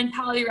 My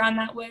mentality around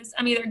that was,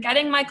 I'm either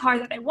getting my car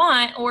that I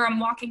want or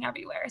I'm walking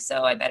everywhere.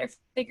 So I better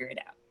figure it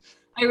out.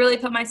 I really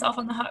put myself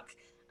on the hook.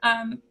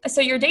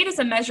 So your date is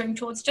a measuring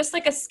tool. It's just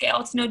like a scale.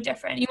 It's no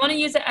different. You want to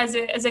use it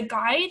as a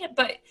guide,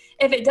 but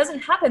if it doesn't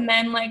happen,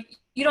 then like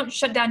you don't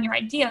shut down your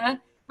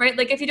idea, right?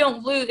 Like if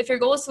your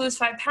goal is to lose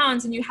 5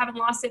 pounds and you haven't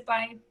lost it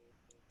by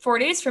 4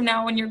 days from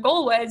now when your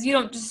goal was, you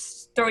don't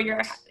just throw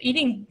your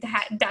eating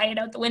diet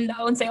out the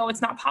window and say, oh,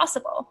 it's not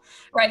possible,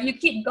 right? You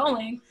keep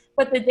going.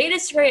 But the date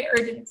is to create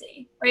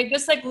urgency, right?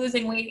 Just like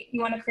losing weight,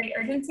 you want to create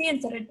urgency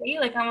instead of date.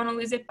 Like I want to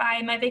lose it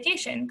by my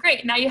vacation.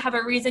 Great. Now you have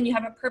a reason, you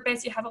have a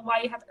purpose, you have a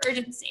why, you have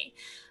urgency.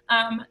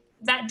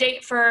 That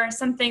date for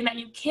something that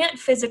you can't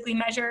physically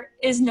measure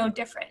is no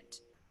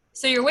different.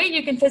 So your weight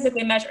you can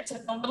physically measure, so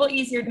it's a little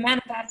easier to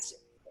manifest.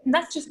 And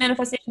that's just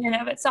manifestation in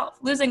and of itself.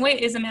 Losing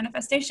weight is a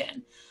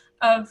manifestation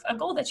of a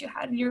goal that you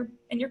had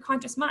in your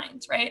conscious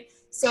mind, right?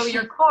 So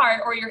your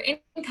car or your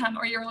income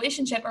or your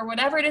relationship or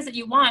whatever it is that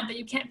you want that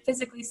you can't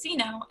physically see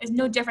now is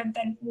no different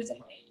than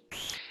losing weight.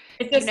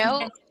 It's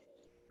just,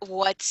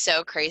 what's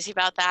so crazy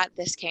about that?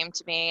 This came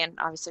to me, and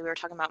obviously we were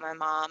talking about my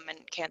mom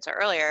and cancer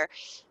earlier.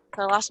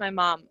 So I lost my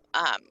mom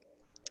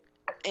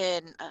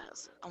in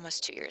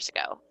almost 2 years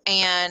ago.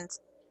 And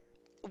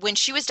when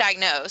she was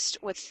diagnosed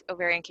with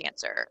ovarian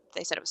cancer,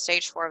 they said it was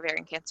stage 4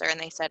 ovarian cancer, and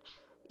they said,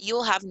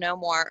 you'll have 5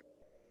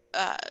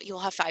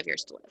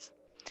 years to live.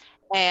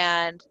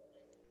 And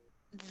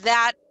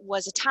that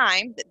was a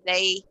time that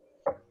they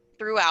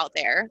threw out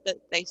there that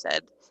they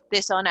said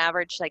this on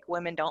average, like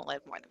women don't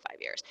live more than 5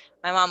 years.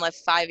 My mom lived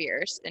 5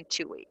 years in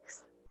 2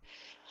 weeks.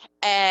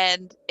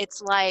 And it's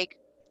like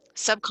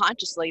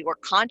subconsciously or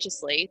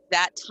consciously,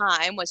 that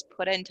time was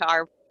put into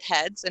our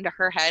heads, into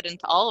her head,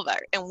 into all of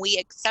our, and we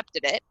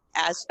accepted it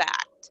as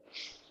fact.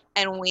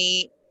 And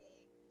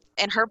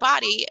her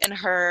body and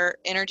her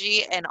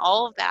energy and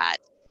all of that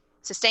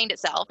sustained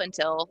itself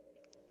until,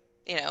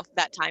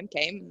 that time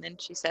came. And then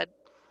she said,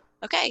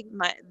 okay,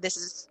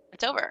 it's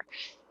over.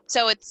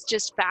 So it's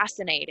just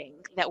fascinating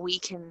that we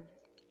can,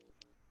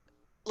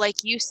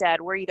 like you said,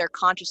 we're either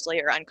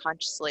consciously or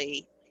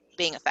unconsciously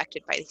being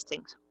affected by these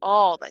things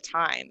all the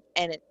time.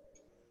 And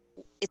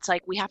it's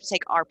like we have to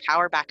take our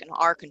power back and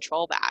our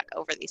control back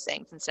over these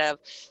things instead of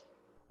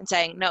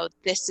saying, no,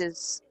 this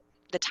is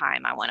the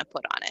time I want to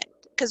put on it.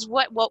 Because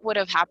what would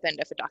have happened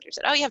if a doctor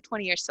said, oh, you have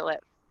 20 years to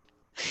live?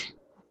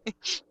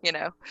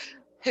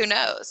 Who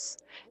knows?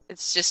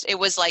 It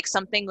was like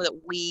something that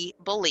we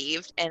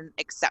believed and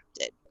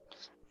accepted.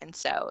 And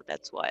so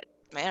that's what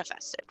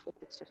manifested, which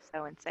is just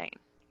so insane.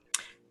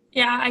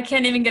 Yeah, I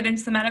can't even get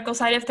into the medical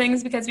side of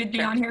things because we'd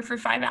be on here for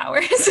 5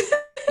 hours.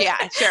 Yeah,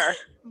 sure.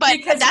 But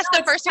that's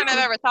the first time I've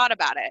ever thought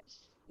about it.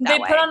 They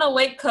put on a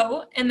white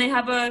coat and they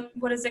have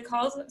what is it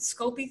called? A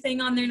scopy thing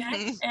on their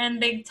neck.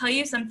 And they tell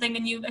you something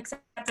and you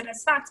accept it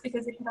as facts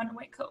because they put on a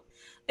white coat.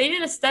 They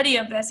did a study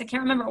of this. I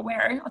can't remember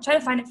where. I'll try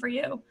to find it for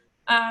you.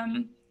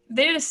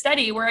 They did a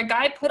study where a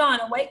guy put on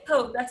a white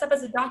coat, dressed up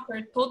as a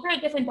doctor, told her a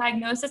different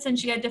diagnosis, and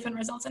she had different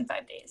results in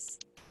 5 days.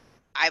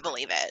 I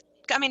believe it.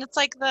 I mean, it's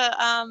like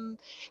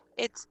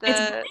it's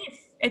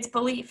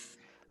belief.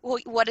 Well,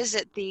 what is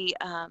it? What's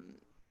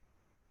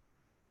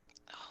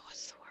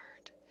the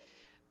word?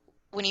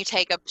 When you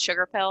take a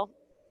sugar pill?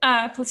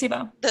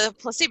 Placebo. The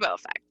placebo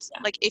effect.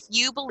 Yeah. Like if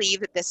you believe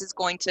that this is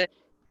going to,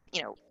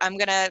 I'm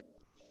going to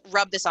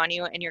rub this on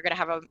you and you're going to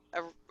have a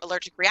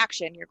allergic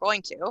reaction, you're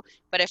going to.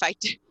 But if I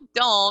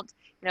don't,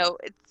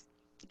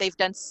 they've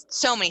done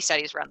so many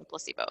studies around the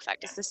placebo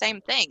effect. It's the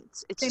same thing.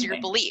 It's your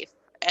belief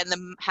and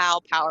how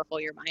powerful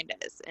your mind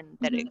is and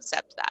that it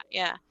accepts that.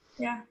 Yeah.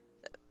 Yeah.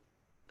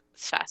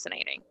 It's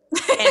fascinating.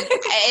 And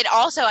it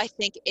also, I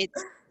think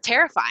it's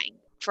terrifying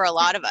for a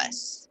lot of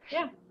us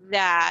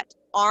that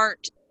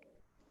aren't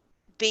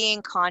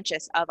being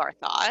conscious of our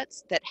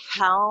thoughts, that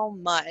how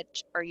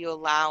much are you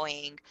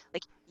allowing,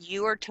 like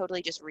you are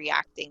totally just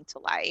reacting to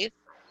life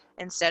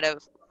instead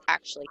of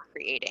actually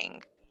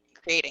creating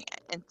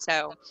it. And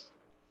so,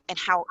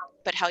 how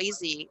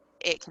easy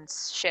it can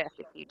shift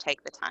if you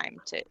take the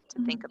time to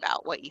think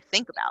about what you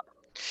think about.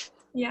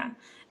 Yeah.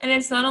 And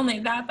it's not only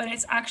that, but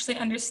it's actually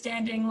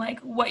understanding like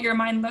what your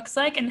mind looks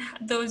like and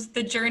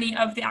the journey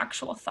of the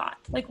actual thought,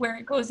 like where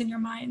it goes in your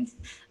mind.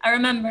 I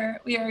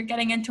remember we were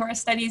getting into our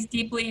studies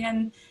deeply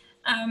and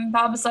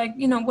Bob was like,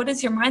 what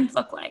does your mind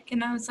look like?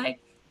 And I was like,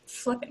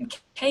 flipping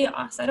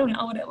chaos. I don't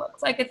know what it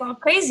looks like. It's all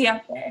crazy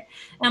out there.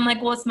 And I'm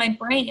like, well, it's my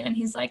brain. And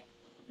he's like,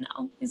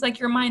 no. He's like,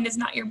 your mind is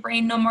not your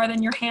brain no more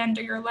than your hand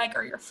or your leg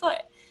or your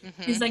foot.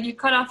 Mm-hmm. He's like, you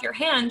cut off your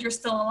hand, you're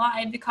still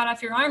alive. You cut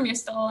off your arm, you're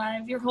still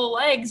alive. Your whole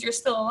legs, you're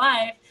still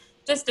alive.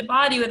 just a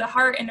body with a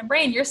heart and a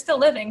brain. You're still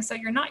living. So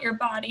you're not your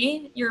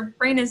body. Your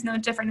brain is no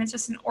different. It's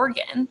just an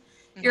organ.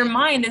 Your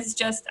mind is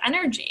just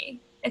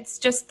energy. It's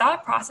just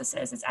thought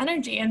processes. It's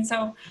energy. And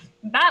so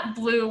that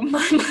blew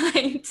my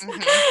mind.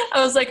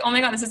 I was like, oh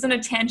my God, this isn't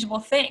a tangible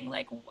thing.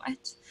 Like,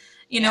 what?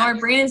 You know, our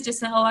brain is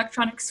just an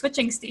electronic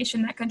switching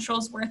station that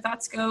controls where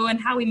thoughts go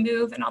and how we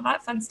move and all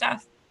that fun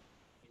stuff.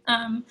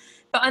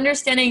 But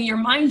understanding your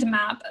mind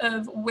map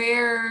of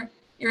where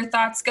your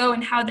thoughts go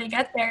and how they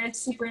get there is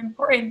super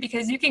important,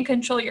 because you can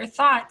control your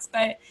thoughts,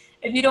 but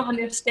if you don't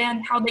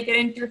understand how they get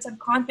into your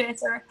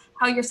subconscious, or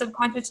how your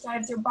subconscious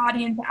drives your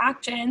body into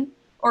action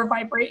or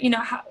vibrate, you know,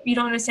 how you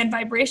don't understand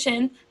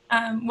vibration,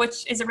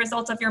 which is a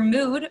result of your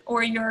mood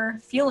or your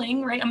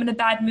feeling, right? I'm in a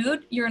bad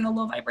mood, you're in a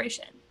low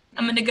vibration.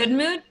 I'm in a good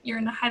mood, you're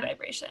in a high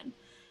vibration,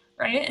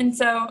 right? And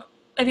so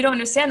if you don't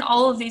understand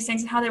all of these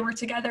things and how they work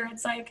together,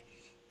 it's like,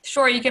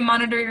 sure, you can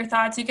monitor your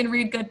thoughts, you can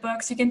read good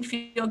books, you can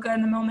feel good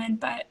in the moment,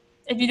 but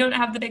if you don't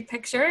have the big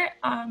picture,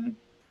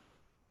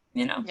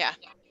 you know. Yeah.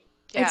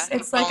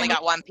 It's like like only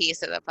got one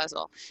piece of the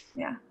puzzle.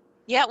 Yeah.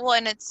 Yeah. Well,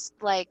 and it's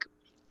like,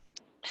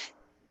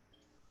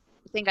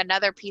 I think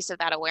another piece of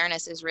that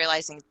awareness is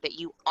realizing that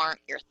you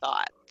aren't your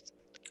thoughts.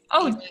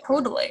 Oh,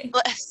 totally.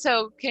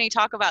 So can you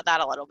talk about that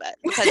a little bit?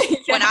 Because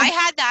when I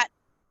had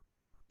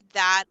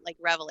that like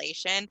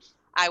revelation,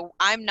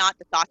 I'm not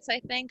the thoughts I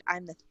think,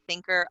 I'm the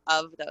thinker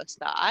of those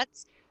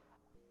thoughts.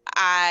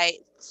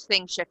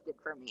 Things shifted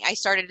for me. I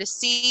started to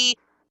see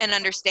and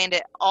understand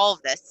all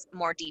of this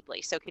more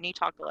deeply. So can you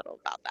talk a little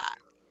about that?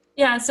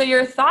 Yeah, so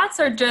your thoughts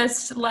are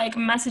just like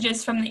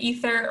messages from the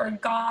ether or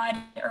God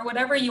or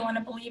whatever you want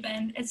to believe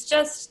in. It's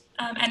just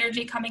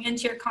energy coming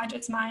into your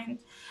conscious mind.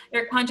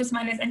 Your conscious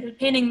mind is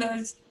entertaining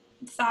those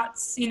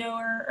thoughts, you know,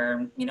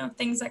 or you know,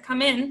 things that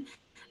come in,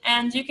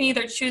 and you can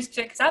either choose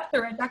to accept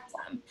or reject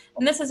them.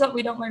 And this is what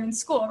we don't learn in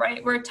school,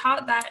 right? We're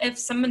taught that if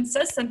someone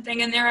says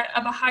something and they're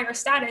of a higher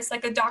status,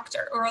 like a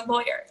doctor or a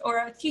lawyer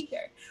or a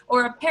teacher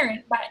or a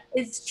parent, that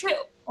is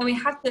true. And we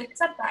have to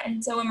accept that.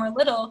 And so when we're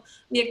little,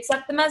 we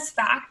accept them as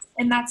fact,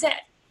 and that's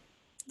it.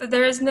 But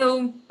there is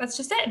no, that's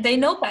just it. They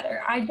know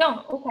better. I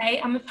don't. Okay,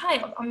 I'm a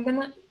child. I'm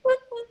gonna,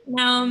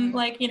 now I'm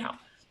like, you know,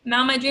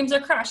 now my dreams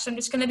are crushed. I'm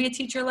just gonna be a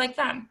teacher like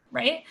them,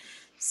 right?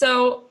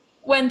 So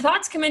when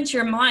thoughts come into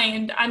your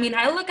mind, I mean,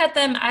 I look at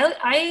them,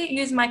 I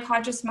use my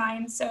conscious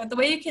mind. So the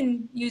way you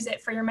can use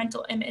it for your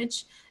mental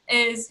image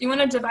is you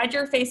want to divide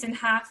your face in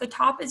half. The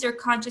top is your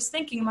conscious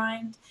thinking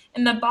mind,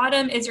 and the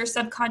bottom is your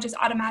subconscious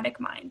automatic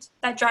mind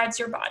that drives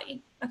your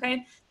body.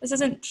 Okay, this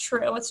isn't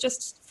true. It's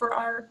just for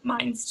our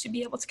minds to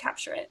be able to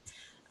capture it.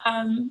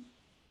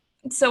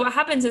 So what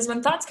happens is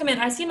when thoughts come in,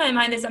 I see my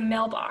mind as a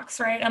mailbox,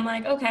 right? I'm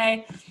like,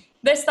 okay,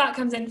 this thought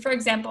comes in, for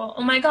example,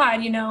 oh my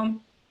God, you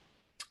know,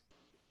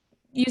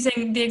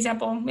 using the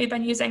example we've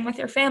been using with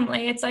your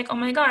family, it's like, oh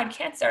my God,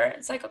 cancer.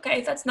 It's like,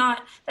 okay,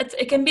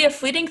 it can be a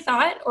fleeting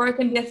thought, or it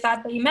can be a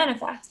thought that you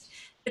manifest.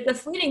 It's a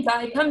fleeting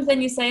thought. It comes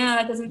in, you say, oh,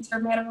 that doesn't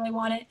serve me, I don't really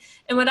want it.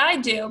 And what I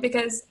do,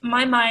 because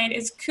my mind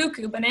is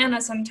cuckoo banana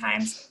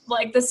sometimes,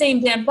 like the same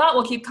damn thought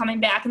will keep coming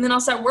back, and then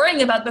I'll start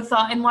worrying about the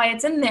thought and why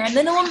it's in there, and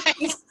then it won't be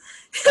like,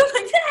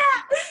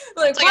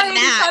 like why am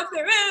I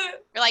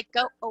You're like,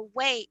 go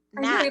away,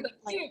 nap.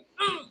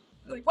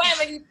 Like, why am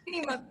I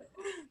thinking about this?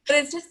 But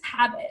it's just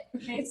habit,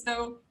 okay?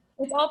 So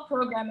it's all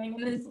programming,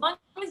 and as long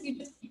as you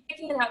just keep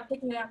picking it out,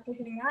 picking it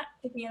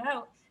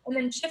out, and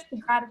then shift to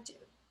gratitude.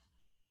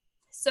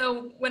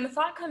 So when a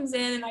thought comes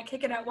in and I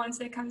kick it out once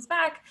and it comes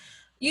back,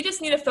 you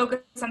just need to focus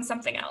on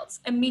something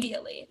else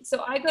immediately.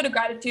 So I go to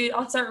gratitude.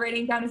 I'll start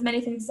writing down as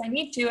many things as I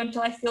need to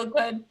until I feel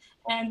good,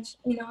 and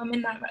you know, I'm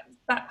in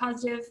that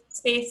positive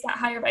space, that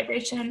higher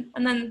vibration,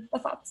 and then the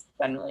thoughts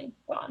generally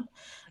go on.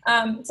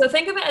 So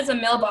think of it as a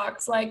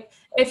mailbox. Like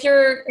if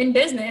you're in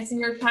business and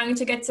you're trying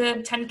to get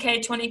to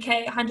 10K,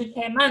 20K,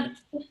 100K a month,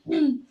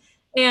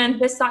 and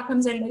this thought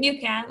comes in that you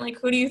can't, like,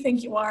 who do you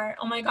think you are?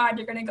 Oh my God,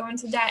 you're going to go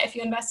into debt if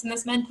you invest in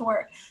this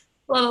mentor,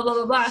 blah, blah, blah,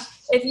 blah, blah.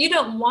 If you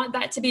don't want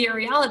that to be a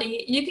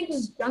reality, you can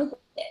just junk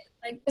it.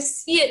 Like,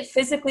 just see it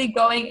physically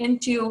going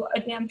into a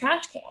damn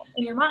trash can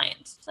in your mind.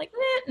 It's like,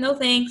 no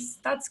thanks.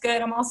 That's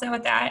good. I'm all set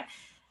with that.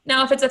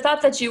 Now, if it's a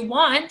thought that you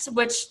want,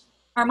 which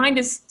our mind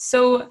is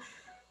so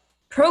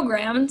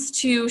programmed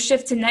to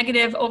shift to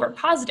negative over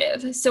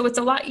positive. So it's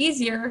a lot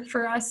easier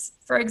for us,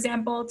 for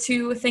example,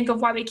 to think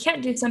of why we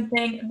can't do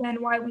something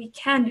than why we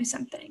can do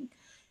something.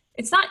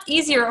 It's not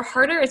easier or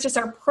harder. It's just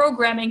our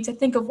programming to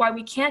think of why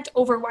we can't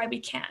over why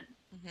we can.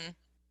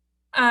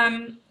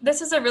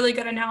 This is a really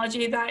good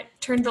analogy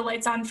that turned the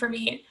lights on for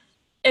me.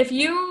 If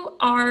you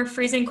are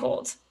freezing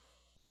cold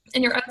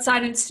and you're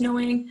outside and it's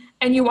snowing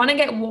and you want to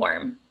get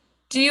warm,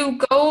 do you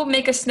go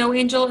make a snow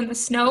angel in the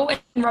snow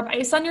and rub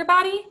ice on your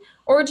body?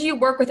 Or do you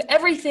work with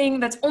everything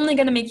that's only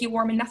going to make you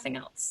warm and nothing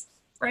else,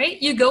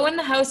 right? You go in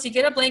the house, you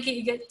get a blanket,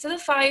 you get to the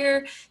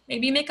fire,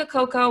 maybe make a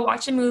cocoa,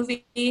 watch a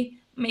movie.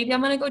 Maybe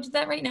I'm going to go do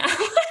that right now.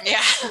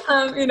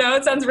 Yeah. You know,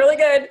 it sounds really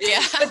good.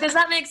 Yeah. But does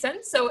that make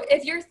sense? So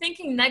if you're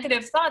thinking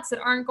negative thoughts that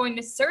aren't going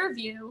to serve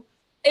you,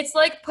 it's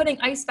like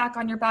putting ice back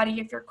on your body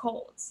if you're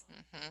cold.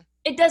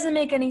 it doesn't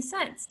make any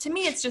sense. To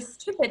me, it's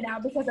just stupid now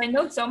because I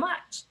know so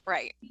much.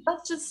 Right.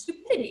 That's just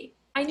stupidity.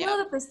 I know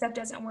that this stuff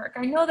doesn't work.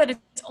 I know that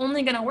it's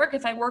only going to work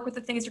if I work with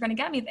the things that are going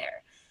to get me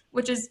there,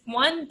 which is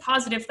 1,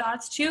 positive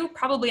thoughts, 2,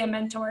 probably a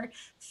mentor,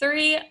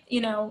 3,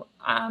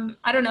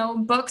 I don't know,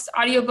 books,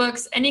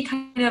 audiobooks, any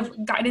kind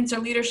of guidance or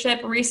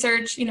leadership,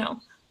 research,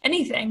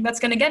 anything that's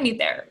going to get me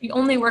there. You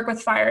only work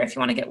with fire if you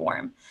want to get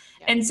warm.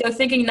 Yeah. And so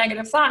thinking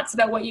negative thoughts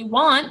about what you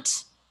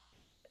want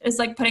is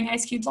like putting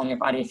ice cubes on your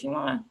body if you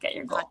want to get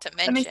your goal. Not to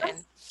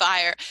mention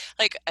fire.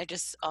 Like, I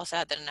just also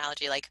had that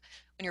analogy, like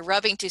when you're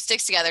rubbing 2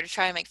 sticks together to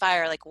try and make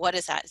fire, like what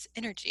is that? It's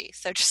energy.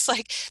 So just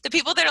like the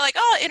people that are like,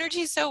 oh, energy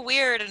is so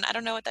weird and I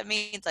don't know what that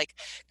means. Like,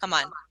 come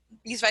on,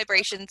 these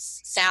vibrations,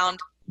 sound,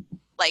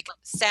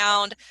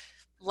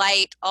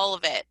 light, all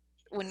of it.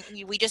 When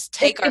we just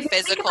take our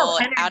physical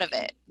out of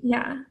it.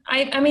 Yeah.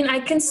 I mean, I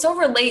can so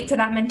relate to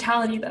that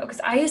mentality though, because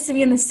I used to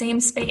be in the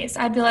same space.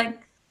 I'd be like,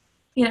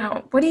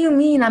 what do you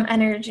mean I'm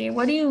energy?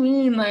 What do you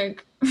mean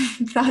like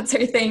thoughts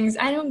are things?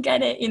 I don't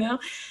get it,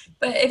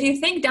 But if you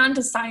think down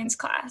to science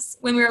class,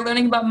 when we were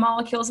learning about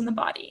molecules in the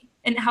body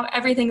and how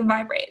everything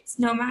vibrates,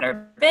 no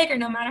matter big or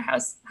no matter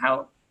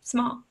how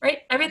small, right?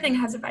 Everything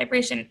has a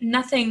vibration.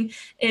 Nothing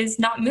is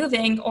not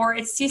moving or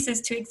it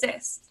ceases to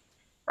exist,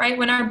 right?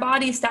 When our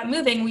bodies stop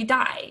moving, we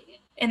die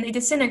and they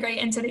disintegrate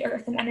into the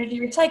earth and energy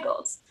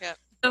recycles. Yeah.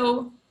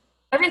 So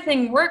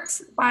everything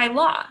works by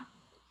law.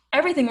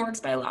 Everything works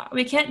by law.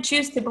 We can't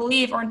choose to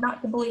believe or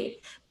not to believe.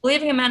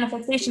 Believing in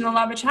manifestation, the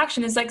law of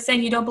attraction, is like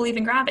saying you don't believe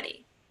in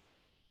gravity.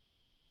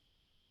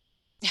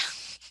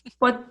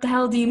 What the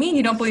hell do you mean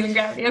you don't believe in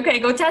gravity? Okay,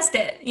 go test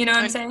it. You know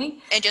what I'm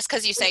saying? And just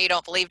because you say you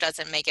don't believe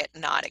doesn't make it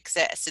not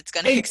exist. It's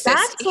going to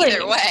exist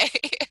either way.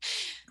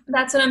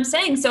 That's what I'm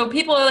saying. So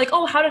people are like,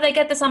 oh, how did I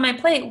get this on my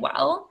plate?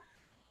 Well,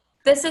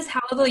 this is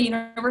how the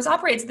universe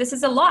operates. This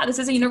is a law. This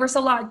is a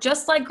universal law.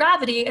 Just like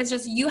gravity, it's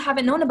just you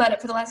haven't known about it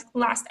for the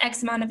last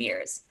X amount of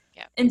years.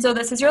 Yeah. And so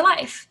this is your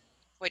life.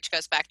 Which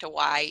goes back to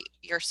why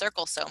your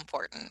circle's so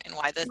important and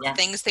why the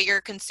things that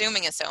you're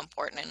consuming is so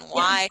important and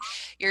why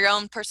your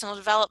own personal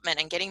development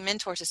and getting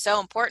mentors is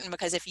so important,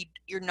 because if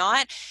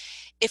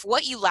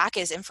what you lack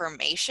is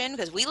information,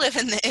 because we live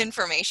in the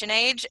information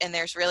age and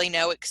there's really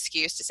no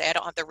excuse to say I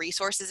don't have the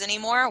resources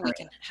anymore. We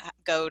can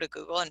go to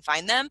Google and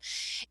find them.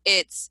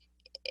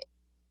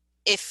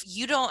 If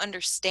you don't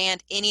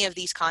understand any of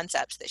these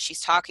concepts that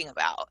she's talking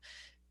about,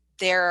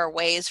 there are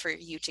ways for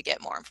you to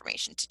get more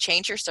information, to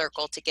change your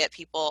circle, to get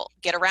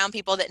around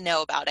people that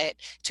know about it,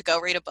 to go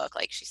read a book,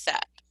 like she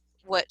said,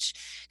 which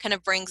kind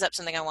of brings up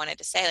something I wanted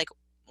to say. Like,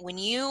 when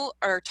you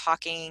are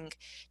talking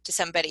to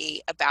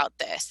somebody about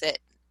this that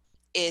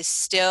is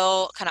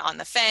still kind of on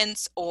the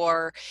fence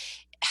or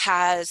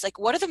has, like,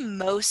 what are the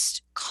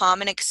most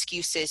common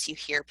excuses you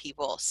hear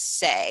people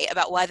say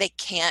about why they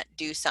can't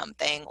do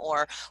something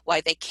or why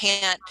they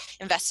can't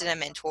invest in a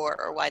mentor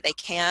or why they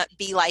can't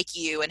be like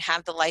you and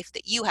have the life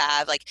that you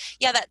have? Like,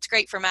 yeah, that's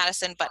great for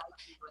Madison, but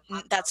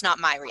that's not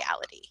my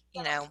reality.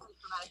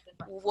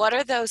 What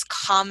are those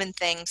common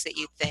things that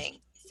you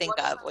think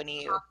of when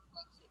you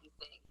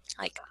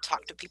like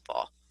talk to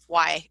people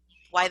why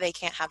they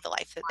can't have the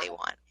life that they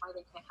want?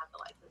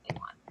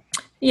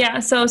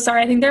 Yeah, so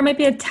sorry, I think there might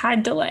be a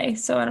tad delay,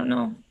 so I don't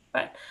know.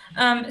 But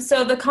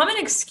so the common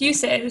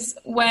excuses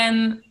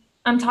when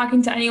I'm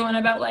talking to anyone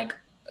about like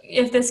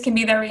if this can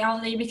be their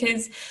reality,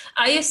 because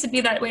I used to be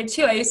that way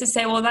too. I used to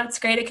say, well, that's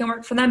great, it can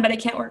work for them, but it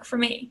can't work for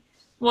me.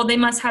 Well, they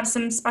must have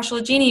some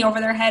special genie over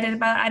their head,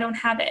 but I don't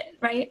have it,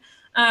 right?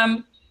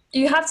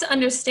 You have to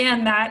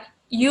understand that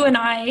you and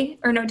I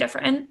are no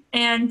different,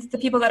 and the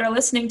people that are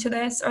listening to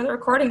this or the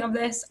recording of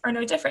this are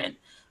no different.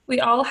 We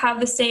all have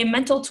the same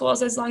mental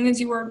tools as long as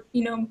you were,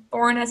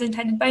 born as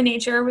intended by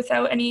nature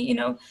without any,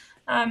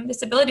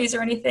 disabilities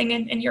or anything,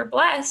 and you're a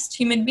blessed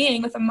human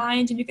being with a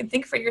mind and you can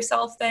think for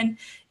yourself, then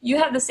you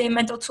have the same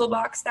mental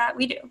toolbox that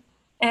we do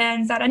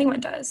and that anyone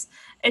does.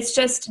 It's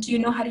just, do you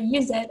know how to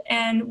use it?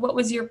 And what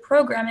was your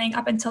programming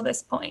up until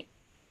this point?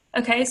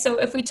 Okay, so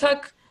if we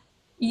took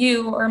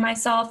you or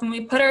myself and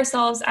we put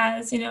ourselves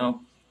as,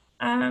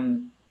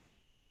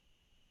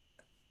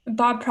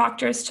 Bob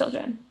Proctor's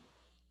children,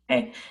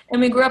 okay?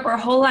 And we grew up our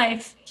whole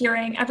life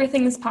hearing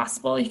everything is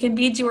possible. You can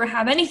be, do, or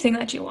have anything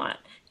that you want.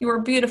 You are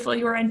beautiful.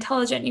 You are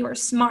intelligent. You are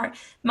smart.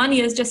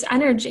 Money is just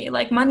energy.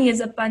 Like, money is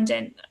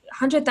abundant.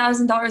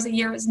 $100,000 a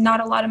year is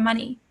not a lot of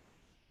money.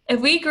 If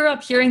we grew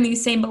up hearing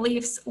these same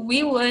beliefs,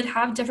 we would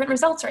have different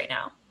results right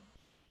now.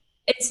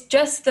 It's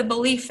just the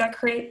belief that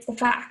creates the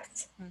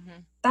fact. Mm-hmm.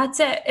 That's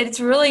it. It's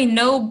really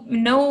no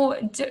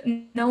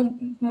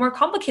more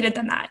complicated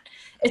than that.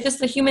 It's just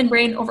the human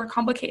brain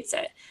overcomplicates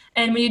it.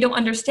 And when you don't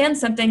understand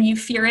something, you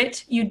fear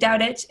it, you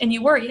doubt it, and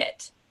you worry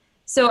it.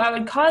 So I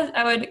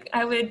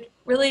would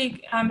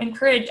really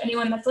encourage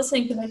anyone that's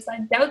listening to this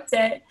that doubts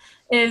it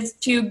is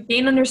to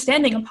gain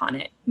understanding upon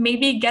it.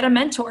 Maybe get a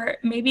mentor,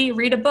 maybe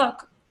read a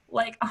book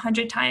like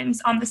 100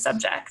 times on the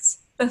subject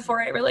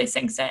before it really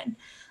sinks in.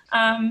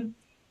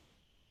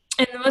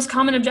 And the most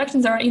common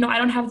objections are, I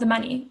don't have the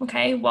money.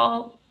 Okay,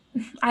 well,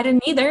 I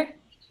didn't either.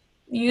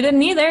 You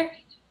didn't either.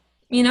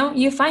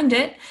 You find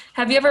it.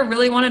 Have you ever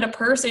really wanted a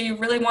purse, or you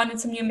really wanted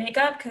some new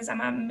makeup? Because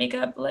I'm a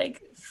makeup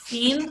like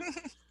fiend.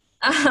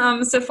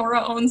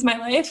 Sephora owns my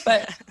life,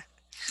 but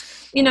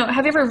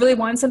have you ever really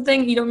wanted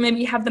something? You don't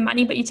maybe have the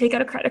money, but you take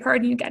out a credit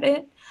card and you get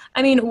it.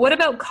 I mean, what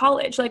about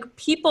college? Like,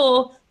 do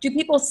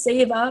people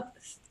save up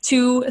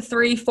 200,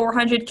 300,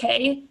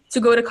 400K to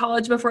go to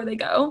college before they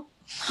go?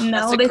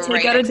 No, they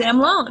take out a damn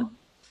loan.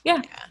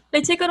 Yeah,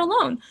 they take out a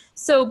loan.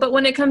 So, but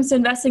when it comes to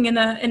investing in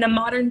a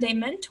modern day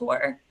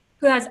mentor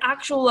who has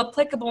actual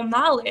applicable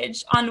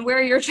knowledge on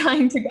where you're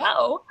trying to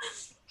go,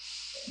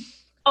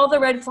 all the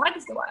red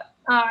flags go up.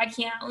 I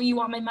can't, you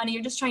want my money,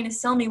 you're just trying to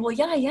sell me. Well,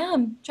 yeah, I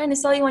am trying to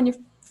sell you on your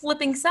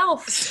flipping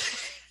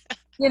self,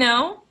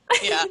 Yeah.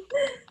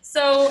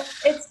 So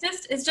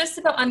it's just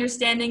about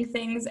understanding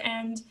things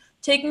and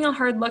taking a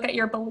hard look at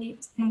your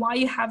beliefs and why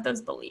you have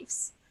those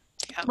beliefs.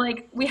 Yeah.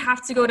 Like, we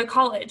have to go to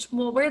college.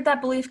 Well, where did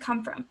that belief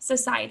come from?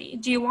 Society.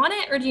 Do you want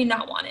it or do you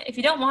not want it? If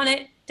you don't want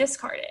it,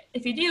 discard it.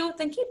 If you do,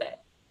 then keep it.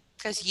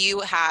 Because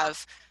you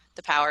have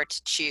the power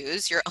to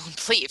choose your own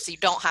beliefs. You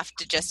don't have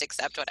to just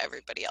accept what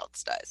everybody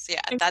else does.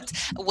 Yeah,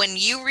 that's when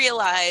you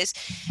realize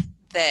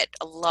that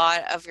a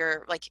lot of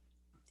your, like,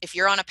 if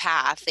you're on a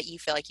path that you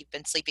feel like you've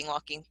been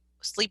sleepwalking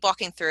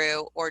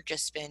through, or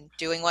just been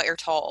doing what you're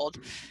told,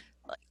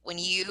 when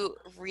you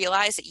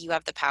realize that you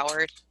have the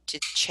power to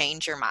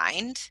change your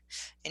mind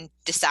and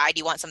decide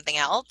you want something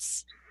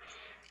else,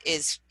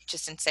 is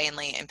just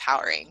insanely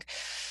empowering.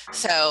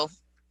 So,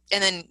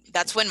 and then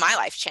that's when my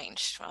life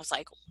changed. I was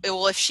like,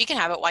 well, if she can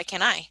have it, why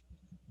can't I?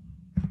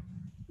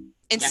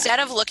 Instead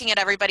of looking at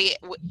everybody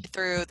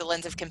through the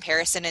lens of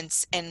comparison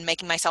and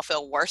making myself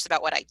feel worse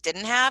about what I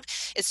didn't have,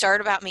 it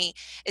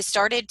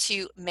started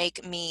to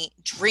make me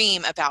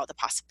dream about the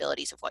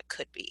possibilities of what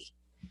could be.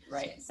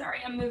 Right. Sorry,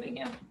 I'm moving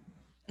you.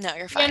 No,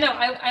 you're fine. Yeah, no,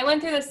 I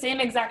went through the same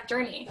exact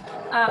journey.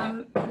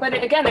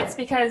 But again, it's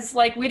because,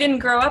 like, we didn't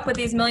grow up with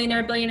these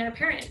millionaire, billionaire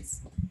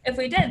parents. If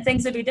we did,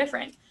 things would be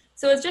different.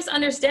 So it's just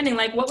understanding,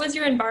 like, what was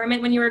your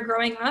environment when you were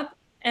growing up,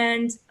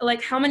 and,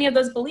 like, how many of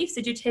those beliefs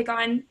did you take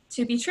on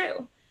to be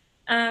true?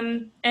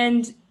 And,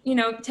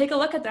 take a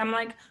look at them.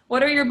 Like,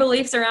 what are your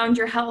beliefs around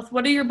your health?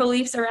 What are your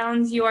beliefs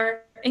around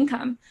your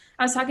income?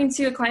 I was talking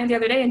to a client the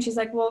other day, and she's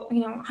like, well,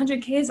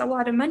 100K is a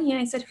lot of money.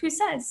 And I said, who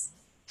says?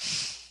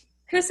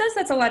 Who says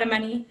that's a lot of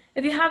money?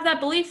 If you have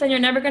that belief, then you're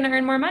never going to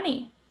earn more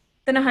money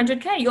than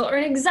 100K. You'll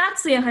earn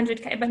exactly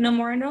 100K, but no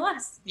more and no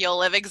less. You'll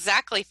live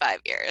exactly 5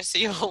 years.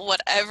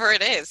 Whatever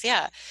it is.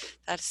 Yeah,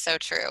 that's so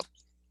true.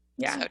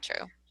 Yeah. So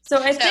true.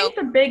 So I think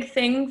the big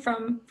thing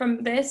from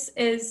this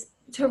is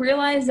to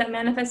realize that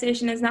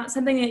manifestation is not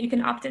something that you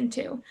can opt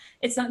into.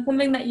 It's not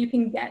something that you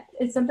can get.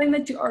 It's something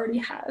that you already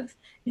have.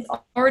 It's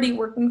already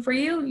working for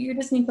you. You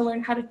just need to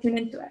learn how to tune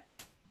into it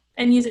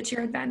and use it to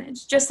your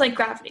advantage, just like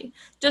gravity.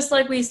 Just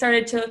like we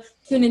started to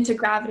tune into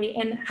gravity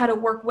and how to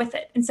work with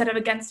it instead of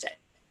against it,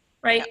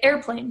 right? Yep.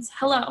 Airplanes,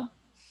 hello,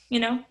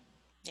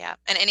 Yeah,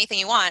 and anything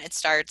you want, it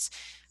starts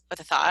with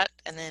a thought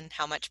and then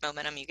how much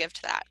momentum you give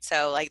to that.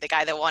 So, like the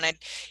guy that wanted,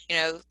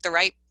 the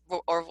Wright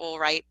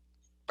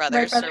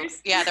brothers.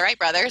 The Wright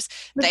brothers,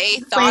 they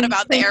thought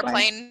about the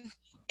airplane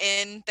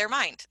in their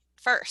mind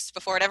first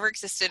before it ever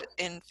existed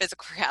in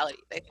physical reality.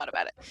 They thought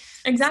about it.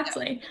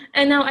 Exactly. So.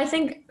 And now I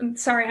think,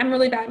 sorry, I'm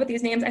really bad with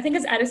these names. I think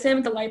it's Edison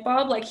with the light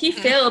bulb. Like, he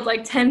failed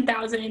like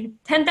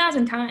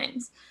 10,000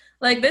 times.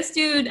 Like, this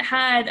dude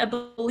had a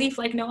belief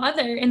like no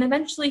other, and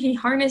eventually he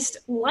harnessed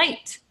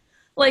light.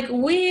 Like,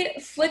 we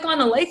flick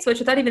on a light switch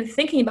without even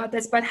thinking about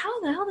this, but how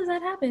the hell does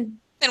that happen?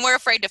 And we're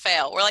afraid to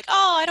fail. We're like,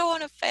 oh, I don't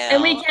want to fail.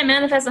 And we can't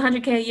manifest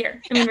 100K a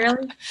year. I mean,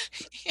 really?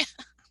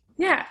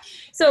 Yeah.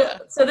 So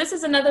this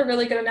is another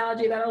really good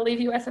analogy that I'll leave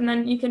you with, and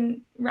then you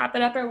can wrap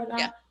it up or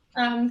whatnot,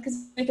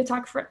 because we could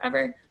talk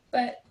forever.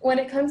 But when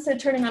it comes to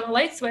turning on a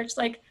light switch,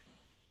 like,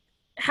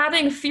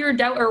 having fear,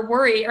 doubt, or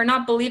worry, or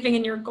not believing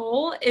in your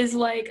goal is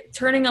like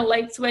turning a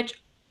light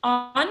switch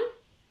on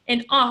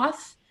and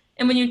off.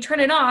 And when you turn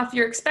it off,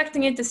 you're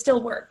expecting it to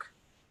still work.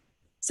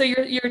 So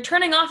you're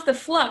turning off the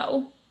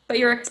flow, but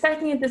you're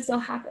expecting it to still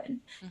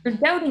happen. You're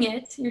doubting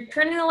it, you're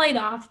turning the light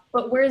off,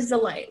 but where's the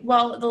light?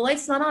 Well, the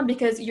light's not on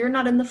because you're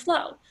not in the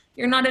flow.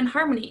 You're not in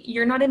harmony.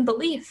 You're not in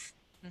belief.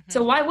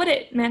 So why would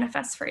it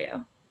manifest for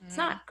you? It's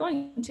not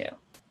going to.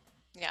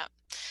 Yeah.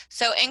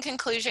 So in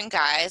conclusion,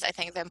 guys, I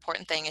think the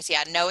important thing is,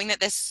 knowing that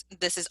this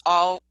is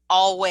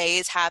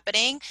always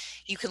happening,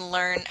 you can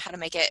learn how to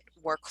make it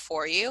work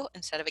for you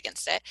instead of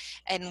against it.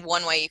 And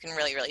one way you can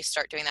really, really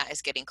start doing that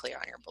is getting clear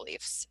on your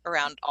beliefs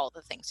around all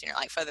the things in your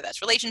life, whether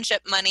that's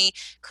relationship, money,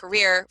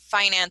 career,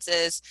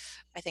 finances.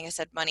 I think I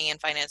said money and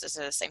finances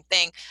are the same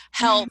thing.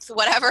 Health,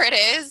 whatever it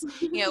is,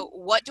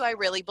 what do I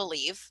really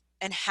believe,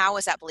 and how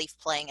is that belief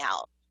playing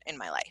out in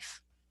my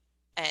life?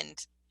 And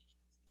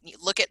you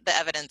look at the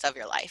evidence of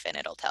your life and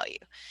it'll tell you.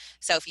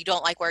 So if you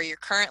don't like where you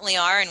currently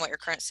are and what your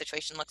current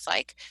situation looks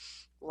like,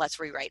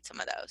 let's rewrite some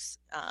of those.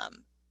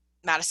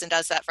 Madison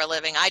does that for a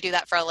living. I do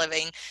that for a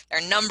living. There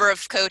are a number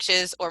of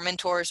coaches or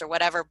mentors or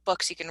whatever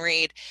books you can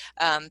read,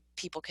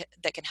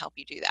 that can help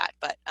you do that.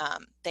 But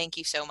thank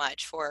you so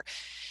much for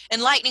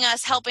enlightening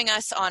us, helping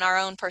us on our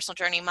own personal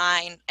journey,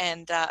 mine,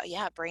 and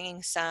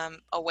bringing some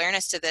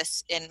awareness to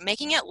this and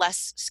making it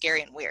less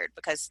scary and weird,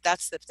 because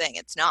that's the thing.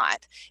 It's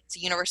not. It's a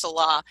universal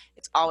law.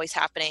 It's always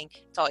happening.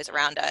 It's always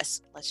around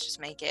us. Let's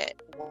just make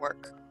it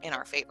work in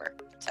our favor.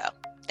 So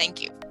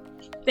thank you.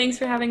 Thanks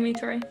for having me,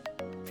 Tori.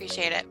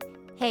 Appreciate it.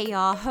 Hey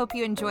y'all, hope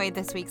you enjoyed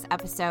this week's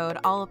episode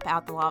all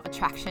about the law of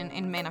attraction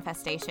and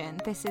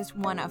manifestation. This is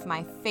one of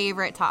my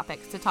favorite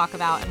topics to talk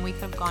about, and we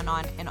could have gone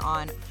on and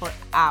on for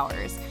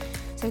hours.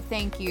 So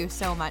thank you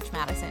so much,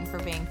 Madison, for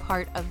being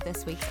part of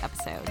this week's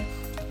episode.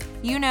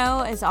 You know,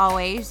 as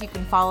always, you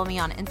can follow me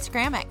on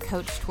Instagram at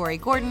Coach Tori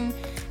Gordon.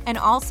 And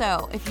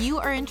also, if you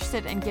are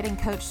interested in getting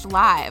coached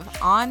live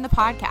on the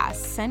podcast,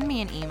 send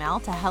me an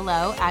email to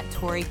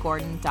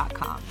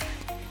hello@torigordon.com.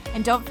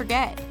 And don't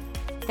forget,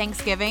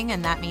 Thanksgiving,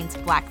 and that means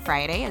Black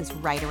Friday, is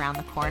right around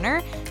the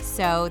corner.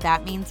 So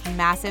that means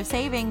massive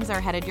savings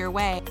are headed your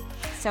way.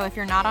 So if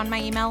you're not on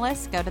my email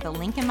list, go to the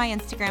link in my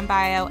Instagram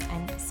bio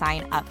and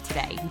sign up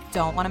today. You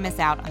don't want to miss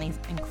out on these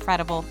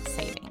incredible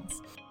savings.